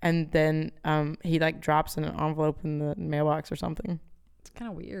 And then he like drops in an envelope in the mailbox or something. It's kind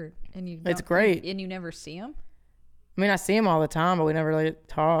of weird. And It's great. And you never see him? I mean, I see him all the time, but we never really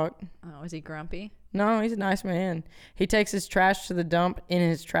talk. Oh, is he grumpy? No, he's a nice man. He takes his trash to the dump in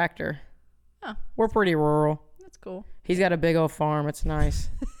his tractor. Oh, We're pretty rural. that's cool. He's got a big old farm. It's nice.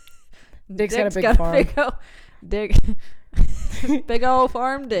 Dick's got a big got farm. Big old, Dick. Big old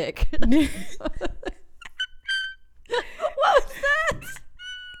farm Dick. What was that?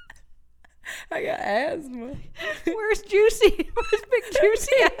 I got asthma. Where's Juicy? Where's Big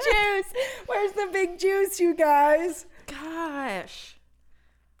Juicy? Juice. Where's the big juice, you guys? Gosh.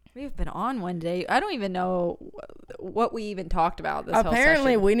 We've been on one day. I don't even know what we even talked about this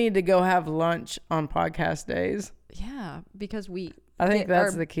Apparently, whole session. we need to go have lunch on podcast days. Yeah, because I think get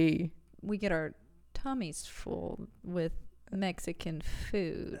that's our- the key. we get our tummies full with Mexican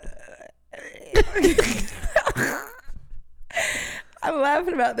food. I'm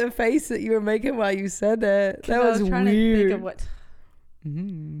laughing about the face that you were making while you said that. That was trying weird. to think of what.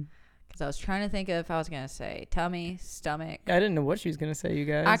 Mm. Because I was trying to think of if I was going to say tummy, stomach. I didn't know what she was going to say, you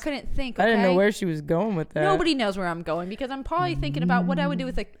guys. I couldn't think. I didn't know okay? where she was going with that. Nobody knows where I'm going because I'm probably thinking about what I would do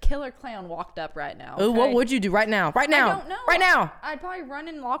if a killer clown walked up right now. Oh, what okay? would you do right now? Right now. I don't know. Right now. I'd probably run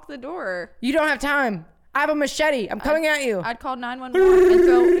and lock the door. You don't have time. I have a machete. I'm coming at you. I'd call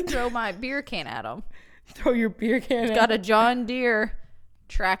 911 and throw my beer can at him. Throw your beer can It's at got a John Deere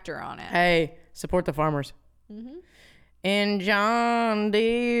tractor on it. Hey, support the farmers. Mm-hmm. And John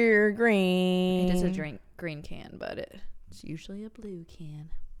Deere Green. It is a green can, but it's usually a blue can.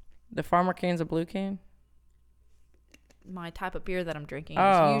 The farmer can's a blue can? My type of beer that I'm drinking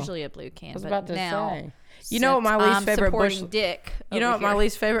Oh. is usually a blue can. I was but about to now, say. You know what my since least I'm favorite bush... supporting Dick. You know over what my here.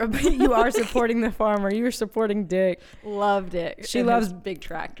 least favorite... You are supporting the farmer. You are supporting Dick. Love Dick. She and loves his big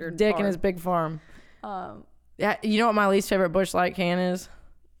tractor. Dick and farm. his big farm. Um, Yeah, you know what my least favorite Busch Light can is?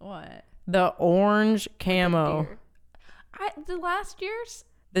 what? The orange camo. Deer. The last year's.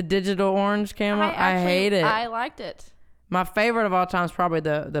 The digital orange camo. I hate it. I liked it. My favorite of all time is probably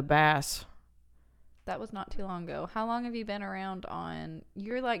the Bass. That was not too long ago. How long have you been around on?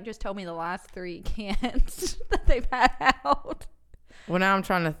 You're like just told me the last 3 cans that they've had out. Well, now I'm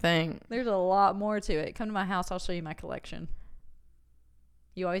trying to think. There's a lot more to it. Come to my house. I'll show you my collection.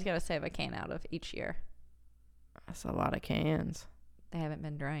 You always got to save a can out of each year. That's a lot of cans. They haven't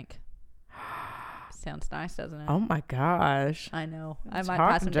been drank. Sounds nice, doesn't it? Oh my gosh. I know. It's I might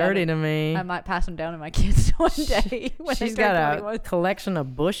pass talking them dirty down. to me. I might pass them down to my kids one day when She's they turn got a 21. collection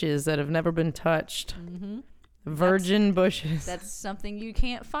of bushes that have never been touched. Mm-hmm. Virgin bushes. That's something you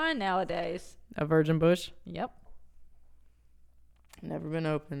can't find nowadays. A virgin bush? Yep. Never been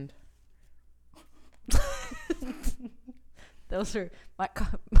opened. Those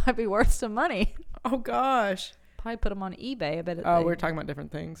might be worth some money. Oh gosh. Probably put them on eBay. I bet. Oh, we're talking about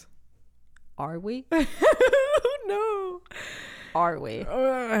different things. Are we? No. Are we?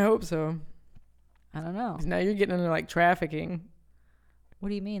 I hope so. I don't know. 'Cause now you're getting into like trafficking, What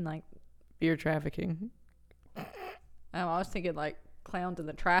do you mean? Like, beer trafficking. oh, I was thinking like clowns in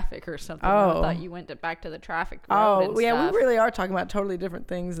the traffic or something. Oh. I thought you went back to the traffic road Oh, and yeah, stuff. we really are talking about totally different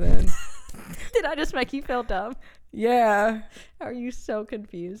things then. Did I just make you feel dumb? Yeah. Are you so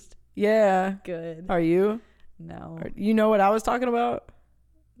confused? Yeah. Good. Are you? No. You know what I was talking about?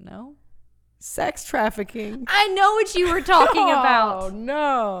 No. Sex trafficking. I know what you were talking Oh, about.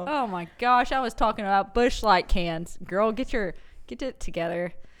 no. Oh my gosh, I was talking about Busch Light cans. Girl, get it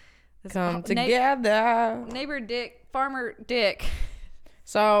together. Come together. Neighbor Dick, Farmer Dick.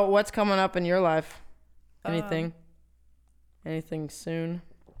 So, what's coming up in your life? Anything? Anything soon?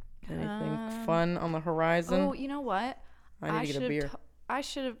 Anything fun on the horizon? Oh, you know what? I need to get a beer. I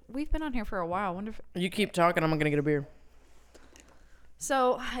should have. We've been on here for a while. I wonder if You keep talking. I'm gonna get a beer.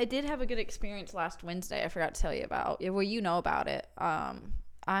 So I did have a good experience last Wednesday. I forgot to tell you about. Yeah, well, you know about it.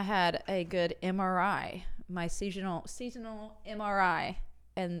 I had a good MRI, my seasonal MRI,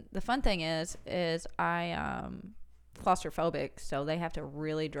 and the fun thing is I claustrophobic, so they have to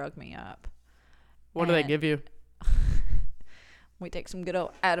really drug me up. What do they give you? We take some good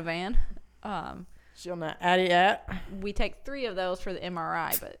old Ativan. She on that Addy at? We take 3 of those for the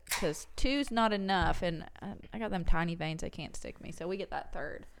MRI, but because 2's not enough, and I got them tiny veins, they can't stick me, so we get that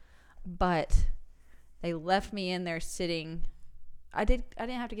 3rd. But they left me in there sitting. I didn't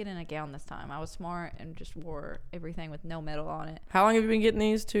have to get in a gown this time. I was smart and just wore everything with no metal on it. How long have you been getting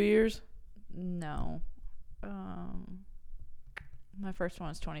these? 2 years? No. My first one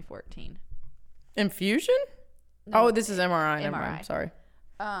was 2014. Infusion? No, oh, this is MRI. Never MRI. mind. Sorry.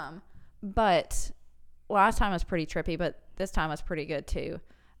 But last time was pretty trippy, but this time was pretty good too.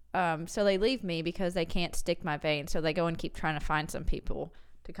 So they leave me because they can't stick my vein. So they go and keep trying to find some people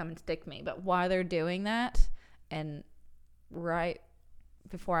to come and stick me. But while they're doing that, and right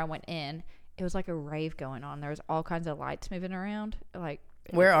before I went in, it was like a rave going on. There was all kinds of lights moving around. Like,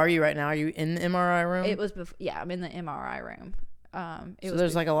 where are you right now? Are you in the MRI room? It was yeah, I'm in the MRI room. So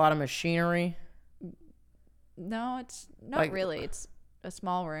there's like a lot of machinery. No, it's not like, really. It's a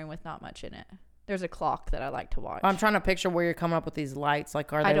small room with not much in it. There's a clock that I like to watch. I'm trying to picture where you're coming up with these lights.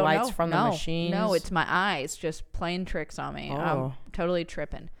 Like, are they lights from the machines? No, it's my eyes just playing tricks on me. Oh. I'm totally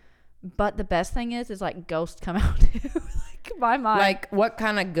tripping. But the best thing is like ghosts come out too. Like my mind. Like, what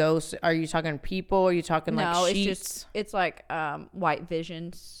kind of ghosts? Are you talking people? Are you talking like sheets? It's like white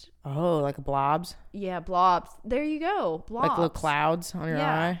visions. Oh, like blobs? Yeah, blobs. There you go. Blobs. Like little clouds on your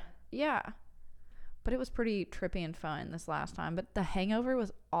eye? Yeah. But it was pretty trippy and fun this last time. But the hangover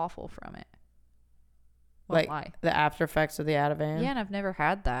was awful from it. Like the after effects of the Ativan? Yeah, and I've never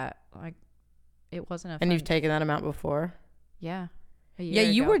had that. Like, it wasn't a And you've taken that amount before? Yeah. Yeah,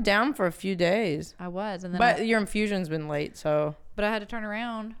 you were down for a few days. I was. And then but your infusion's been late, so. But I had to turn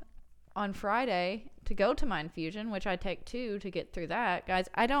around on Friday to go to my infusion, which I take 2 to get through that. Guys,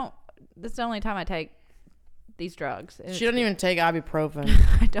 this is the only time I take these drugs. She doesn't even take ibuprofen.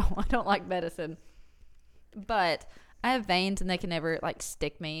 I don't like medicine. But I have veins and they can never like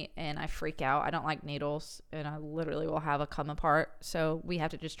stick me and I freak out. I don't like needles and I literally will have a come apart. So we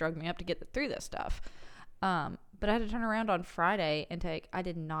have to just drug me up to get through this stuff. But I had to turn around on Friday and I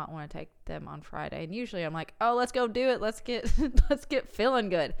did not want to take them on Friday. And usually I'm like, oh, let's go do it. Let's get feeling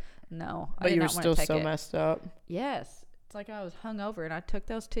good. No, I but you were still so messed up. Yes. It's like I was hungover and I took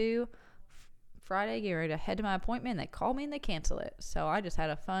those 2 Friday, getting ready to head to my appointment. And they called me and they canceled it. So I just had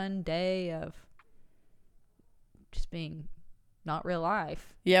a fun day of just being not real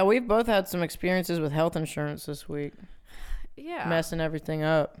life. Yeah, we've both had some experiences with health insurance this week. Yeah. Messing everything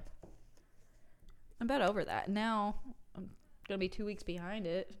up. I'm about over that. Now I'm going to be 2 weeks behind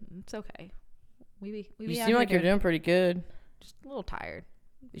it. It's okay. We you seem like you're doing pretty good. Just a little tired.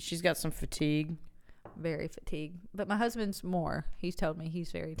 She's got some fatigue. Very fatigued. But my husband's more. He's told me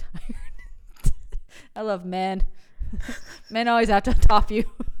he's very tired. I love men. Men always have to top you.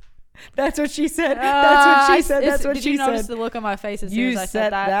 That's what she said. That's what she said. That's what she said. Did you notice the look on my face as soon as I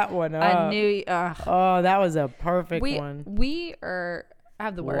said that? You set that one up. I knew. Oh, that was a perfect one. We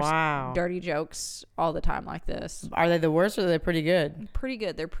have the worst dirty jokes all the time like this. Are they the worst or are they pretty good? Pretty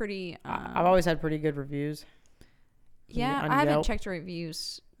good. They're pretty. I've always had pretty good reviews. Yeah, I haven't checked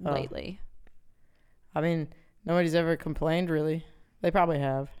reviews lately. I mean, nobody's ever complained really. They probably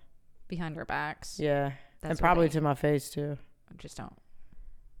have. Behind our backs. Yeah. And probably to my face too. I just don't.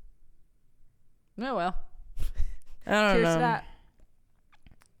 Oh, well. I don't Cheers know. to that.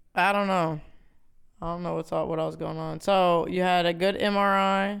 I don't know. I don't know what else going on. So you had a good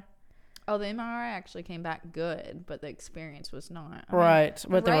MRI. Oh, the MRI actually came back good, but the experience was not. Right.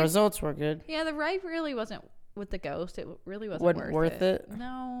 But the results were good. Yeah, the rave really wasn't with the ghost. It really wasn't worth it.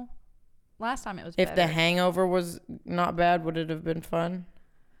 No. Last time it was If the hangover was not bad, would it have been fun?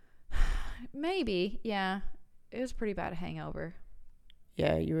 Maybe, yeah. It was a pretty bad hangover.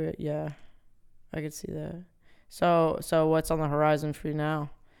 Yeah, I could see that. So what's on the horizon for you now?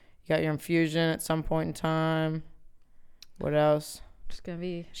 You got your infusion at some point in time. What else? Just gonna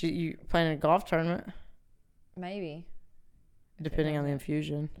be. You playing a golf tournament? Maybe. Depending on the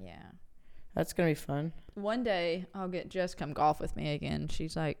infusion. Yeah. That's gonna be fun. One day I'll get Jess come golf with me again.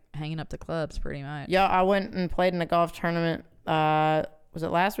 She's like hanging up the clubs pretty much. Yeah, I went and played in a golf tournament was it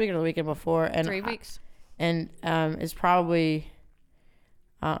last week or the weekend before? And 3 weeks. It's probably,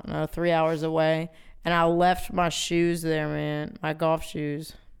 I don't know, 3 hours away. And I left my shoes there, man, my golf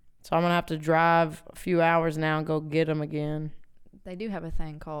shoes. So I'm going to have to drive a few hours now and go get them again. They do have a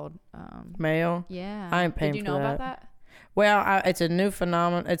thing called mail. Yeah. I ain't paying for that. Did you know about that? Well, it's a new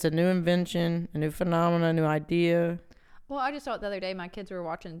phenomenon. It's a new invention, a new phenomenon, a new idea. Well, I just saw it the other day. My kids were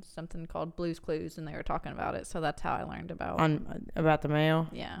watching something called Blue's Clues, and they were talking about it. So that's how I learned about the mail.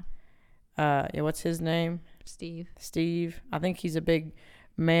 Yeah. Yeah. What's his name? Steve. I think he's a big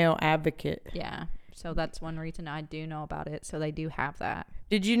mail advocate. Yeah. So that's one reason I do know about it. So they do have that.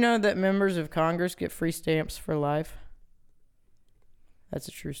 Did you know that members of Congress get free stamps for life? That's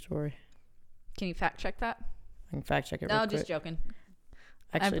a true story. Can you fact check that? I can fact check it. No, just joking.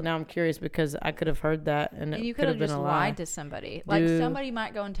 Actually, now I'm curious because I could have heard that and you it could have been just a lie. lied to somebody. Like somebody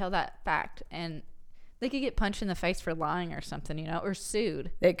might go and tell that fact and they could get punched in the face for lying or something, you know, or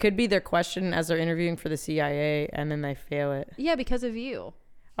sued. It could be their question as they're interviewing for the CIA and then they fail it. Yeah, because of you.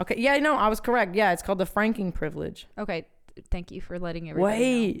 Okay. Yeah, no, I was correct. Yeah, it's called the franking privilege. Okay. Thank you for letting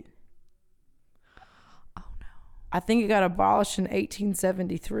everybody know. Oh, no. I think it got abolished in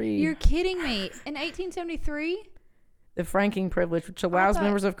 1873. You're kidding me. In 1873? The franking privilege, which allows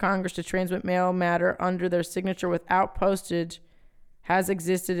members of Congress to transmit mail matter under their signature without postage, has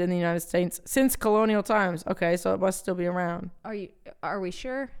existed in the United States since colonial times. Okay, so it must still be around. Are we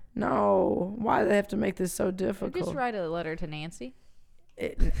sure? No. Why do they have to make this so difficult? Just write a letter to Nancy.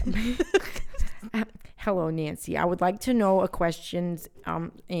 Hello, Nancy. I would like to know a question's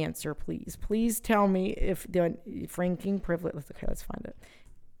answer, please. Please tell me if the franking privilege. Okay, let's find it.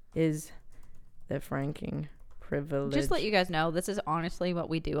 Is the franking privilege? Just let you guys know, this is honestly what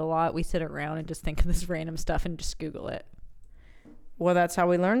we do a lot. We sit around and just think of this random stuff and just Google it. Well, that's how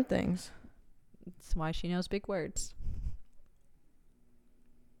we learn things. That's why she knows big words.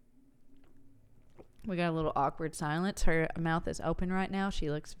 We got a little awkward silence. Her mouth is open right now.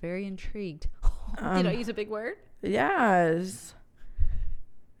 She looks very intrigued. Did I use a big word? Yes.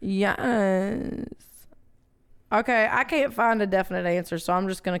 Okay, I can't find a definite answer, so I'm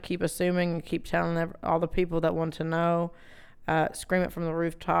just going to keep assuming and keep telling all the people that want to know, scream it from the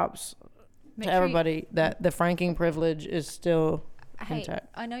rooftops to everybody that the franking privilege is still intact.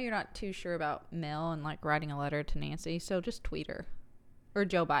 I know you're not too sure about mail and like writing a letter to Nancy, so just tweet her. Or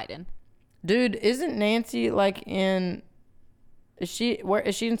Joe Biden. Dude, isn't Nancy is she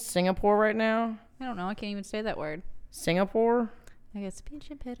in Singapore right now? I don't know. I can't even say that word. Singapore? I got speech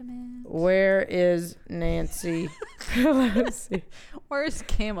impediment. Where is Nancy? Let's see. Where's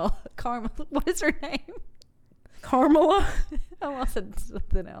Carmela? What is her name? Carmela? I almost said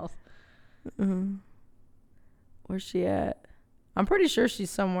something else. Where's she at? I'm pretty sure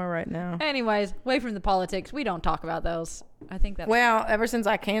she's somewhere right now. Anyways, away from the politics. We don't talk about those. I think that's... Well, ever since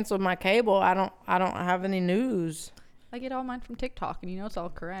I canceled my cable, I don't have any news. I get all mine from TikTok, and you know it's all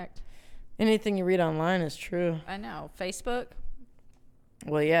correct. Anything you read online is true. I know. Facebook?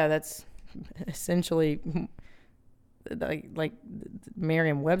 Well, yeah, that's essentially like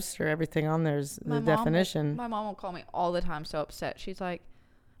Merriam-Webster. Everything on there is the definition. My mom will call me all the time so upset. She's like,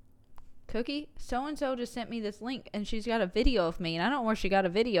 Cookie, so-and-so just sent me this link, and she's got a video of me, and I don't know where she got a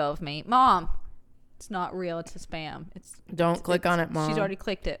video of me. Mom, it's not real. It's a spam. Don't click on it, Mom. She's already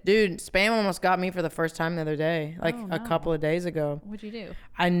clicked it. Dude, spam almost got me for the first time the other day, a couple of days ago. What'd you do?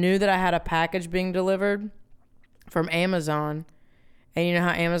 I knew that I had a package being delivered from Amazon. And you know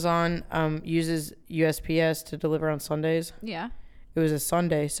how Amazon uses USPS to deliver on Sundays? Yeah. It was a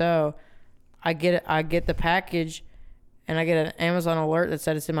Sunday, so I get the package, and I get an Amazon alert that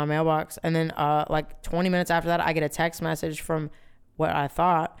said it's in my mailbox. And then like 20 minutes after that, I get a text message from what I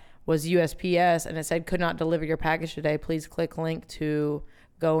thought was USPS, and it said, could not deliver your package today. Please click link to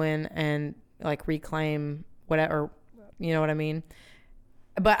go in and like reclaim whatever, you know what I mean?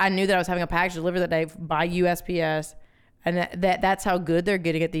 But I knew that I was having a package delivered that day by USPS. And that's how good they're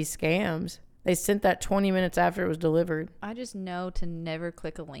getting at these scams. They sent that 20 minutes after it was delivered. I just know to never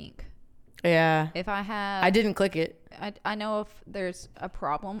click a link. Yeah. If I didn't click it. I know if there's a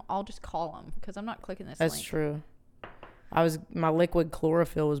problem, I'll just call them because I'm not clicking this link. That's true. My liquid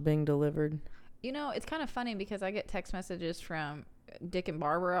chlorophyll was being delivered. You know, it's kind of funny because I get text messages from Dick and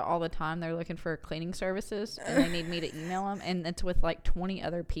Barbara all the time. They're looking for cleaning services and they need me to email them. And it's with like 20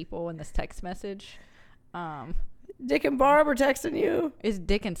 other people in this text message. Dick and Barb are texting you. It's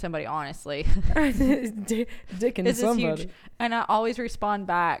Dick and somebody, honestly. Dick and somebody. And I always respond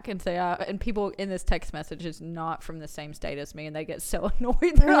back and say, and people in this text message is not from the same state as me, and they get so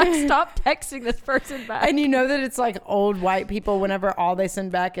annoyed. They're like, stop texting this person back. And you know that it's like old white people whenever all they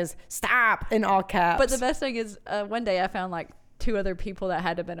send back is stop in all caps. But the best thing is one day I found like two other people that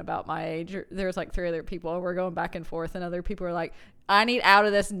had to have been about my age. There was like three other people. We're going back and forth, and other people were like, I need out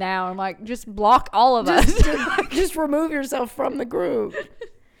of this now. I'm like, just block all of us. Just remove yourself from the group.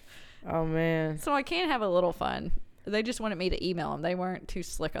 Oh, man. So I can have a little fun. They just wanted me to email them. They weren't too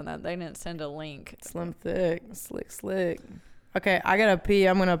slick on that. They didn't send a link. Slim thick. Slick. Okay, I gotta pee.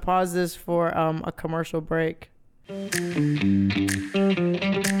 I'm gonna pause this for a commercial break.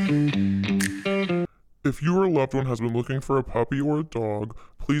 If you or a loved one has been looking for a puppy or a dog,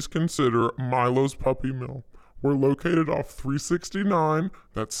 please consider Milo's Puppy Mill. We're located off 369,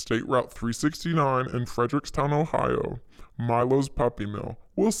 that's State Route 369 in Frederickstown, Ohio. Milo's Puppy Mill.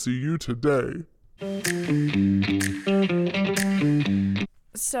 We'll see you today.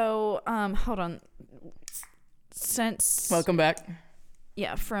 So, hold on. Welcome back.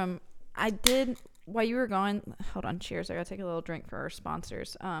 Yeah, while you were gone, hold on, cheers. I gotta take a little drink for our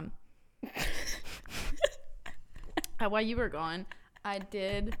sponsors. While you were gone, I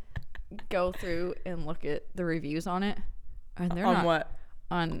did go through and look at the reviews on it. And they're on not, what?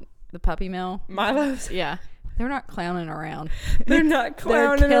 On the Puppy Mill. Milo's? Yeah. They're not clowning around. They're not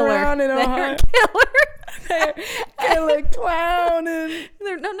clowning around in Ohio. They're Killer clowning.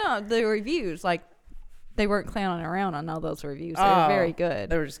 No. The reviews, like, they weren't clowning around on all those reviews. They were very good.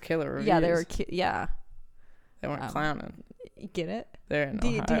 They were just killer reviews. Yeah, they were. Yeah. They weren't clowning. You get it? They're in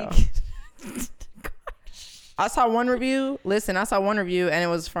Ohio. I saw one review. Listen, I saw one review, and it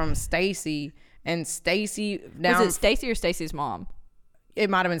was from Stacy. And Stacy Was it Stacy or Stacy's mom? It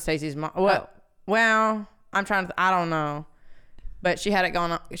might have been Stacy's mom. What? Oh. Well, I'm trying to. I don't know, but she had it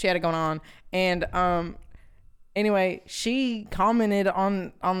going on. And anyway, she commented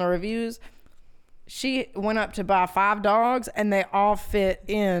on the reviews. She went up to buy 5 dogs, and they all fit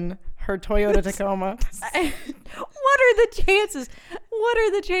in her Toyota Tacoma. What are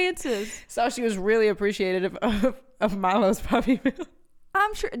the chances? So she was really appreciative of Milo's Puppy Mill.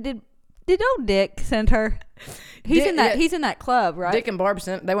 I'm sure. Did old Dick send her? He's in that club, right? Dick and Barb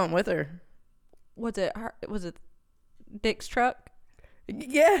they went with her. Was it Dick's truck?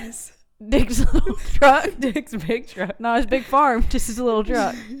 Yes. Dick's little truck. Dick's big truck. No, his big farm, just his little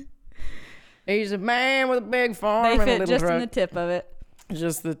truck. He's a man with a big farm. They and fit a little just truck. in the tip of it.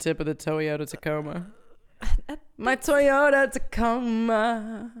 Just the tip of the Toyota Tacoma. My Toyota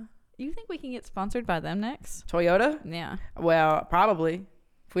Tacoma. You think we can get sponsored by them next? Toyota? Yeah. Well, probably.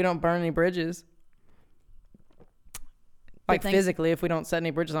 If we don't burn any bridges. Like physically, if we don't set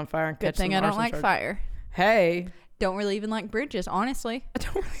any bridges on fire and catch some Good thing I don't like charges. fire. Hey. Don't really even like bridges, honestly. I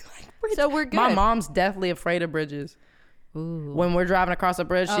don't really like bridges. So we're good. My mom's deathly afraid of bridges. Ooh. When we're driving across a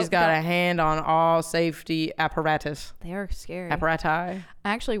bridge, she's got a hand on all safety apparatus. They are scary. Apparati. I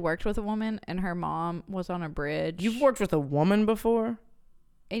actually worked with a woman, and her mom was on a bridge. You've worked with a woman before?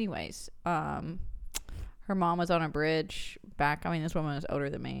 Anyways, her mom was on a bridge back. I mean, this woman was older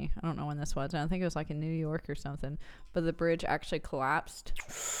than me. I don't know when this was. I think it was like in New York or something. But the bridge actually collapsed.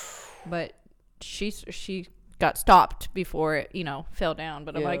 But she got stopped before it, fell down.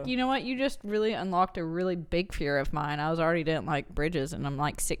 But I'm like, you know what? You just really unlocked a really big fear of mine. I already didn't like bridges, and I'm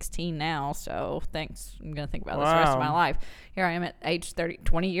like 16 now. So thanks. I'm going to think about this the rest of my life. Here I am at age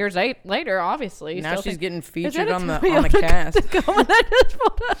 20 years later, obviously. Now she's getting featured on the cast.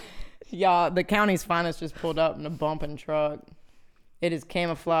 Yeah, the county's finest just pulled up in a bumping truck. It is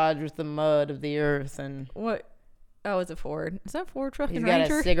camouflaged with the mud of the earth. And what? Oh, it's a Ford. Is that a Ford truck? He's got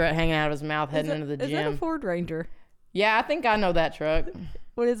Ranger? a cigarette hanging out of his mouth heading into the gym. Is that a Ford Ranger? Yeah, I think I know that truck.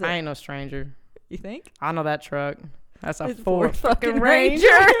 What is it? I ain't no stranger. You think? I know that truck. That's a It's Ford fucking Ranger.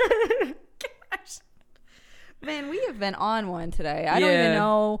 Gosh. Man, we have been on one today. I don't even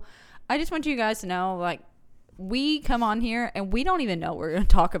know. I just want you guys to know, like, we come on here and we don't even know what we're going to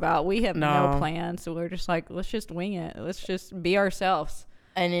talk about. We have no plan. So we're just like, let's just wing it. Let's just be ourselves.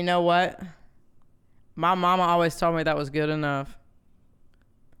 And you know what? My mama always told me that was good enough.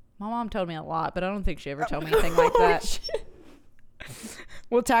 My mom told me a lot, but I don't think she ever told me anything like that.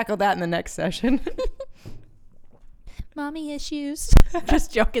 We'll tackle that in the next session. Mommy issues.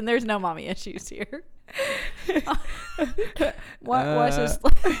 Just joking. There's no mommy issues here. What's this?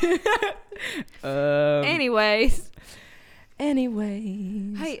 Anyways.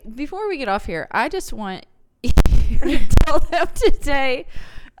 Hey, before we get off here, I just want you to tell them today.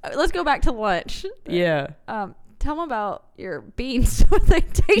 Let's go back to lunch. Yeah. Tell them about your beans. What they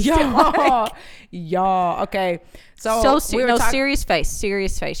taste like. Y'all. Okay. So serious face.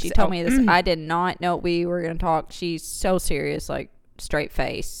 She told me this. I did not know we were going to talk. She's so serious, like straight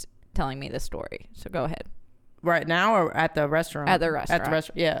face, telling me this story. So go ahead. Right now or at the restaurant? At the restaurant. At the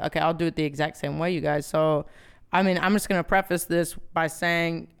restaurant. Yeah. Okay. I'll do it the exact same way, you guys. So, I mean, I'm just going to preface this by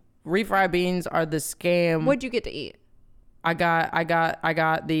saying refried beans are the scam. What'd you get to eat? I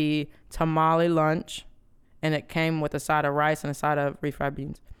got the tamale lunch, and it came with a side of rice and a side of refried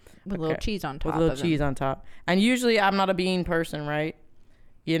beans. With a little cheese on top. With a little cheese on top. And usually I'm not a bean person, right?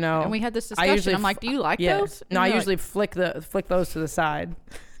 You know. And we had this discussion. I'm like, do you like those? No, I you're usually flick those to the side.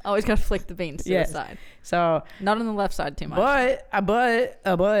 always got to flick the beans to the side. So not on the left side too much. But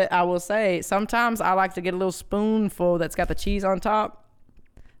I will say sometimes I like to get a little spoonful that's got the cheese on top.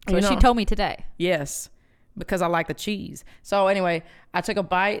 So she told me today. Yes, because I like the cheese. So anyway, I took a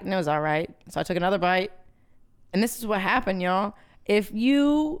bite and it was all right. So I took another bite, and this is what happened, y'all. If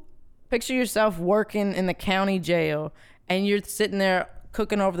you picture yourself working in the county jail and you're sitting there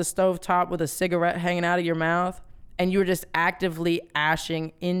cooking over the stovetop with a cigarette hanging out of your mouth, and you're just actively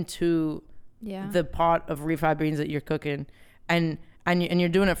ashing into the pot of refried beans that you're cooking, and you're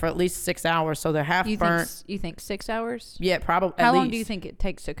doing it for at least 6 hours, so they're half burnt. You think 6 hours? Yeah, probably. How long do you think it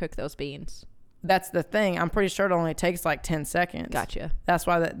takes to cook those beans? That's the thing. I'm pretty sure it only takes like 10 seconds. Gotcha. That's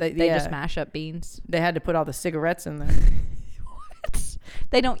why they just mash up beans. They had to put all the cigarettes in there. What?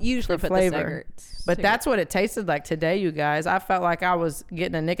 They don't usually put flavor. the cigarettes. But that's what it tasted like today, you guys. I felt like I was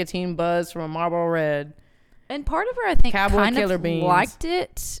getting a nicotine buzz from a Marlboro Red. And part of her, I think, Cowboy kind Killer of beans. liked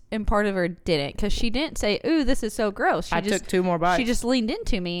it, and part of her didn't, because she didn't say, "Ooh, this is so gross." She took 2 more bites. She just leaned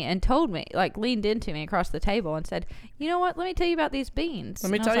into me and told me, leaned into me across the table and said, "You know what? Let me tell you about these beans."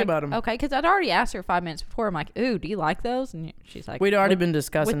 Let me tell you about them. Okay, because I'd already asked her 5 minutes before. I'm like, "Ooh, do you like those?" And she's like, We'd already been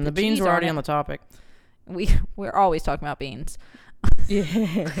discussing. The beans were already on the topic. We're always talking about beans.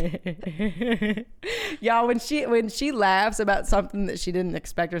 Yeah. Y'all, when she laughs about something that she didn't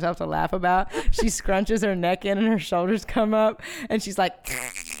expect herself to laugh about, she scrunches her neck in and her shoulders come up, and she's like,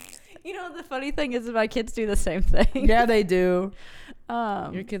 you know, the funny thing is my kids do the same thing. Yeah, they do.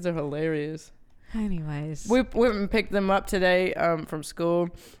 Your kids are hilarious. Anyways, we went and picked them up today from school,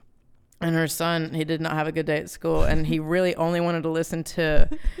 and her son, he did not have a good day at school, and he really only wanted to listen to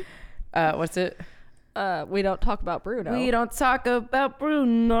what's it? We don't talk about Bruno. We don't talk about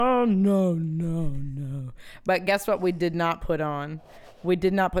Bruno. No. But guess what we did not put on? We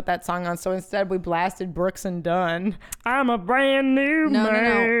did not put that song on. So instead we blasted Brooks and Dunn. I'm a brand new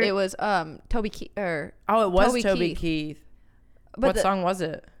man. No. It was Toby Keith. It was Toby Keith. What song was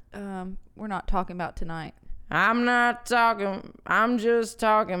it? We're not talking about tonight. I'm just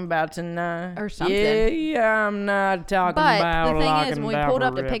talking about tonight. Or something. Yeah, I'm not talking about. But the thing is, when we pulled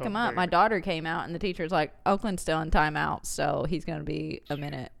up to pick him up, my daughter came out, and the teacher's like, "Oakland's still in timeout, so he's going to be a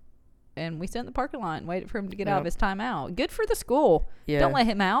minute." And we sat in the parking lot and waited for him to get out of his timeout. Good for the school. Yeah. Don't let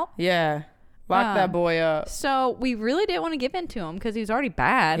him out. Yeah. Lock that boy up. So we really didn't want to give in to him because he was already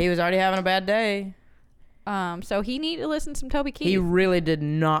bad. He was already having a bad day. So he needed to listen to some Toby Keith. He really did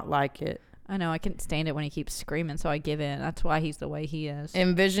not like it. I know, I couldn't stand it when he keeps screaming, so I give in. That's why he's the way he is.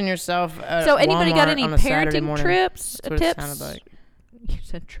 Envision yourself at So anybody Walmart got any on a Saturday parenting morning. tips? That's what Tips? it sounded like. You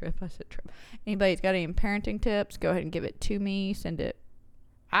said trip. I said trip. Anybody's got any parenting tips? Go ahead and give it to me. Send it.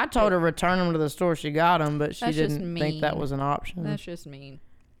 I told her return them to the store. She got them, but she That's didn't think that was an option. That's just mean.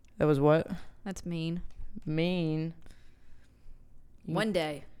 That was what? That's mean. Mean. One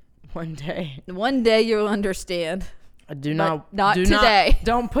day. One day. One day you'll understand. I do not. Not today.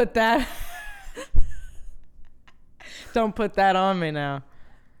 Don't put that. Don't put that on me now.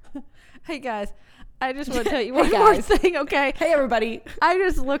 Hey guys, I just want to tell you one more thing, okay? Hey everybody. I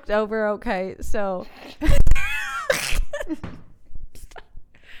just looked over, okay, so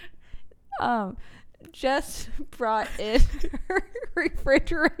Jess brought in her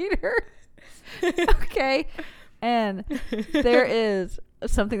refrigerator. Okay. And there is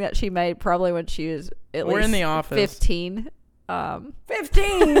something that she made probably when she was at least in the office. 15.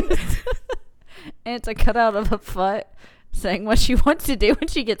 15. And it's a cutout of a foot saying what she wants to do when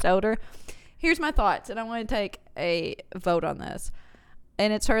she gets older. Here's my thoughts, and I want to take a vote on this.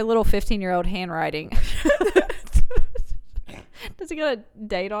 And it's her little 15-year-old handwriting. Does it got a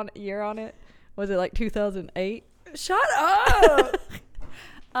date on year on it? Was it like 2008? Shut up.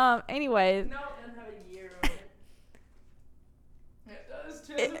 Anyways. No, it doesn't have a year on it. It does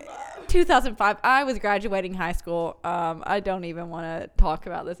 2005. 2005. I was graduating high school. I don't even want to talk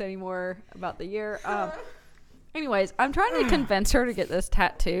about this anymore, about the year. Anyways, I'm trying to convince her to get this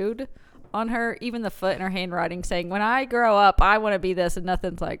tattooed on her, even the foot in her handwriting, saying, when I grow up, I want to be this, and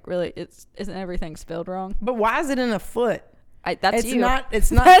nothing's like really, isn't everything spelled wrong? But why is it in a foot? That's you.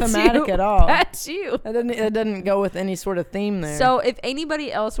 It's not That's thematic you. at all. That's you. It doesn't go with any sort of theme there. So if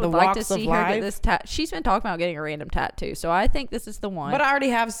anybody else would The like to walks of see her life? get this tattoo, she's been talking about getting a random tattoo. So I think this is the one. But I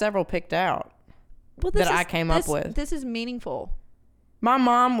already have several picked out I came up with. This is meaningful. My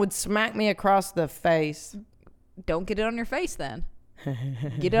mom would smack me across the face. Don't get it on your face then.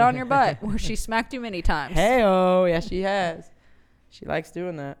 Get it on your butt where she smacked you many times. Hey-oh. Yeah, she has. She likes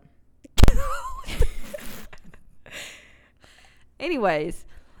doing that. Anyways,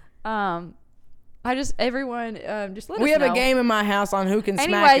 everyone just let us know. We have a game in my house on who can smack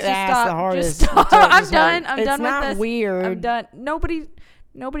Anyways, the just ass stop. the hardest. Just stop. until it I'm just done. hurts. I'm done with It's not this. weird. I'm done.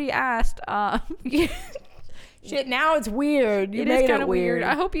 Nobody asked. Shit, now it's weird. You It made is kind it of weird.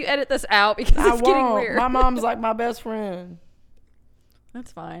 I hope you edit this out because I it's getting won't. weird. My mom's like my best friend.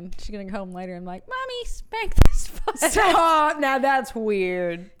 That's fine. She's gonna go home later and like, Mommy, spank this fuck. Stop. Now that's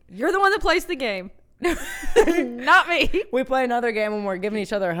weird. You're the one that plays the game. Not me. We play another game when we're giving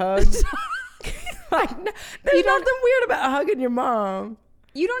each other hugs. Like, there's nothing weird about hugging your mom.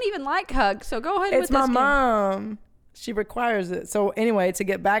 You don't even like hugs, so go ahead It's with this my game. mom. She requires it. So anyway, to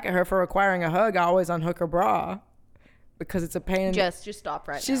get back at her for requiring a hug, I always unhook her bra because it's a pain. Just stop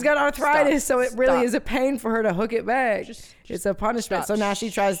right now. She's got arthritis, Stop. so it really Stop. is a pain for her to hook it back. Just It's a punishment. stop. So now she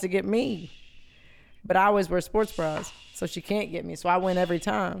tries to get me. But I always wear sports bras, so she can't get me. So I win every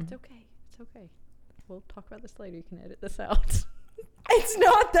time. It's okay. It's okay. We'll talk about this later. You can edit this out. It's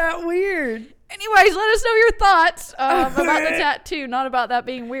not that weird. Anyways, let us know your thoughts about the tattoo, not about that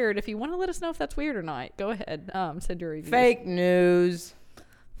being weird. If you want to let us know if that's weird or not, go ahead. Send your reviews. Fake news.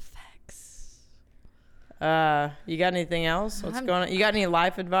 Facts. You got anything else? What's going on? You got any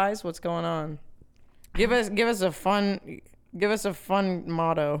life advice? What's going on? Give us a fun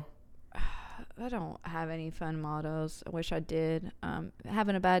motto. I don't have any fun mottos. I wish I did.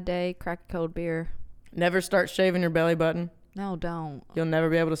 Having a bad day, crack a cold beer. Never start shaving your belly button. No, don't. You'll never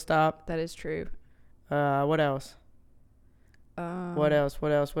be able to stop. That is true. What else? What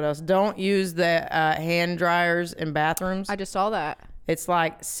else? Don't use the hand dryers in bathrooms. I just saw that. It's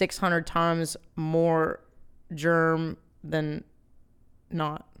like 600 times more germ than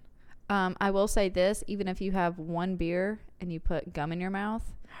not. I will say this, even if you have one beer and you put gum in your mouth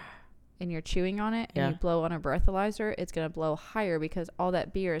and you're chewing on it and you blow on a breathalyzer, it's going to blow higher because all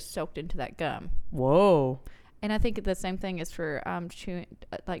that beer is soaked into that gum. Whoa. And I think the same thing is for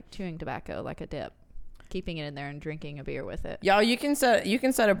chewing tobacco, like a dip, keeping it in there and drinking a beer with it. Y'all, you can set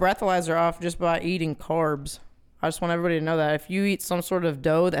a breathalyzer off just by eating carbs. I just want everybody to know that if you eat some sort of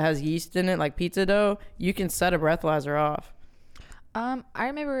dough that has yeast in it, like pizza dough, you can set a breathalyzer off. I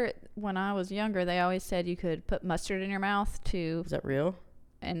remember when I was younger, they always said you could put mustard in your mouth Is that real?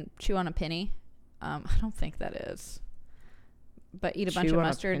 and chew on a penny. I don't think that is. But eat a bunch Chew of on a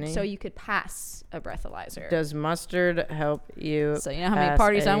mustard penny? so you could pass a breathalyzer. Does mustard help you? So you know how many pass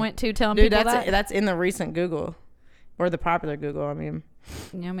parties I a- went to telling Dude, people that's in the recent Google, or the popular Google. I mean,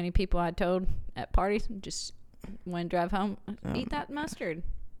 You know how many people I told at parties just when drive home, eat that mustard,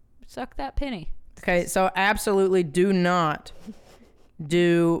 suck that penny. okay. So absolutely do not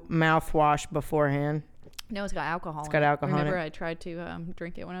do mouthwash beforehand. No, it's got alcohol. It's got alcohol in Remember, it. I tried to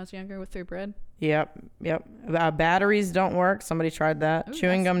drink it when I was younger with through bread. Yep. Batteries don't work. Somebody tried that. Ooh,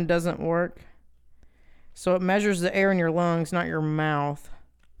 Chewing gum doesn't work. So it measures the air in your lungs, not your mouth.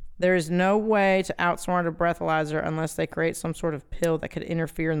 There is no way to outsmart a breathalyzer unless they create some sort of pill that could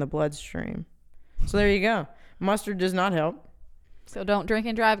interfere in the bloodstream. So there you go. Mustard does not help. So don't drink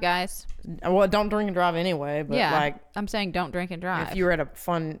and drive, guys. Well, don't drink and drive anyway. But Yeah, like, I'm saying don't drink and drive. if you were at a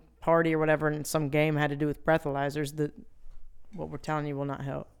fun party or whatever and some game had to do with breathalyzers, what we're telling you will not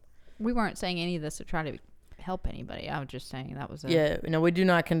help. We weren't saying any of this to try to help anybody. I was just saying that was a... Yeah, no, we do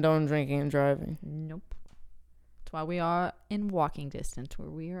not condone drinking and driving. Nope. That's why we are in walking distance where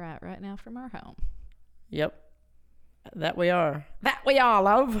we are at right now from our home. Yep. That we are,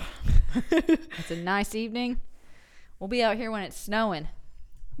 love. It's a nice evening. We'll be out here when it's snowing.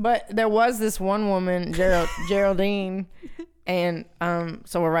 But there was this one woman, Geraldine, and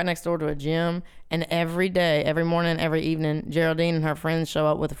so we're right next door to a gym, and every day, every morning, every evening, Geraldine and her friends show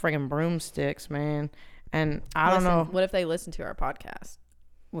up with friggin' broomsticks, man. And I don't know. What if they listen to our podcast?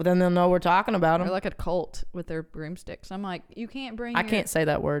 Well, then they'll know we're talking about They're them. like a cult with their broomsticks. I'm like, you can't bring I can't say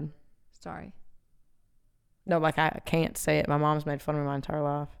that word. Sorry. No, like I can't say it. My mom's made fun of me my entire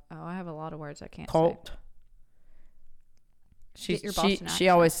life. Oh, I have a lot of words I can't Cult. Get your Boston She accent.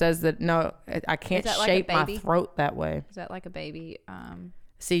 always says that, no, I can't that like a shape my baby? throat that way. say. Is that like a baby?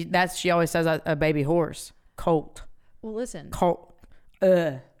 See, she always says a baby horse. Colt. Well, listen. Colt.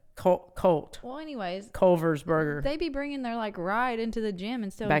 Colt. Well, anyways, Culver's Burger. they be bringing their like ride into the gym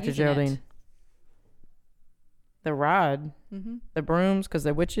and still Back to using Geraldine. The ride. Mm-hmm. The brooms, because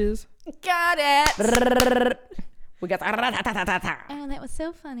they're witches. Got it. We got Oh, that was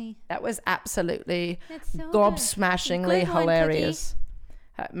so funny. that was absolutely That's so gobsmashingly Good one, hilarious.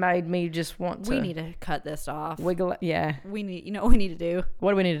 That made me just want to We need to cut this off. wiggle. Yeah. We need. You know what we need to do?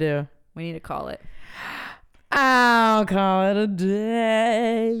 What do we need to do? We need to call it. I'll call it a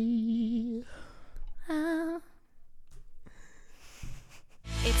day.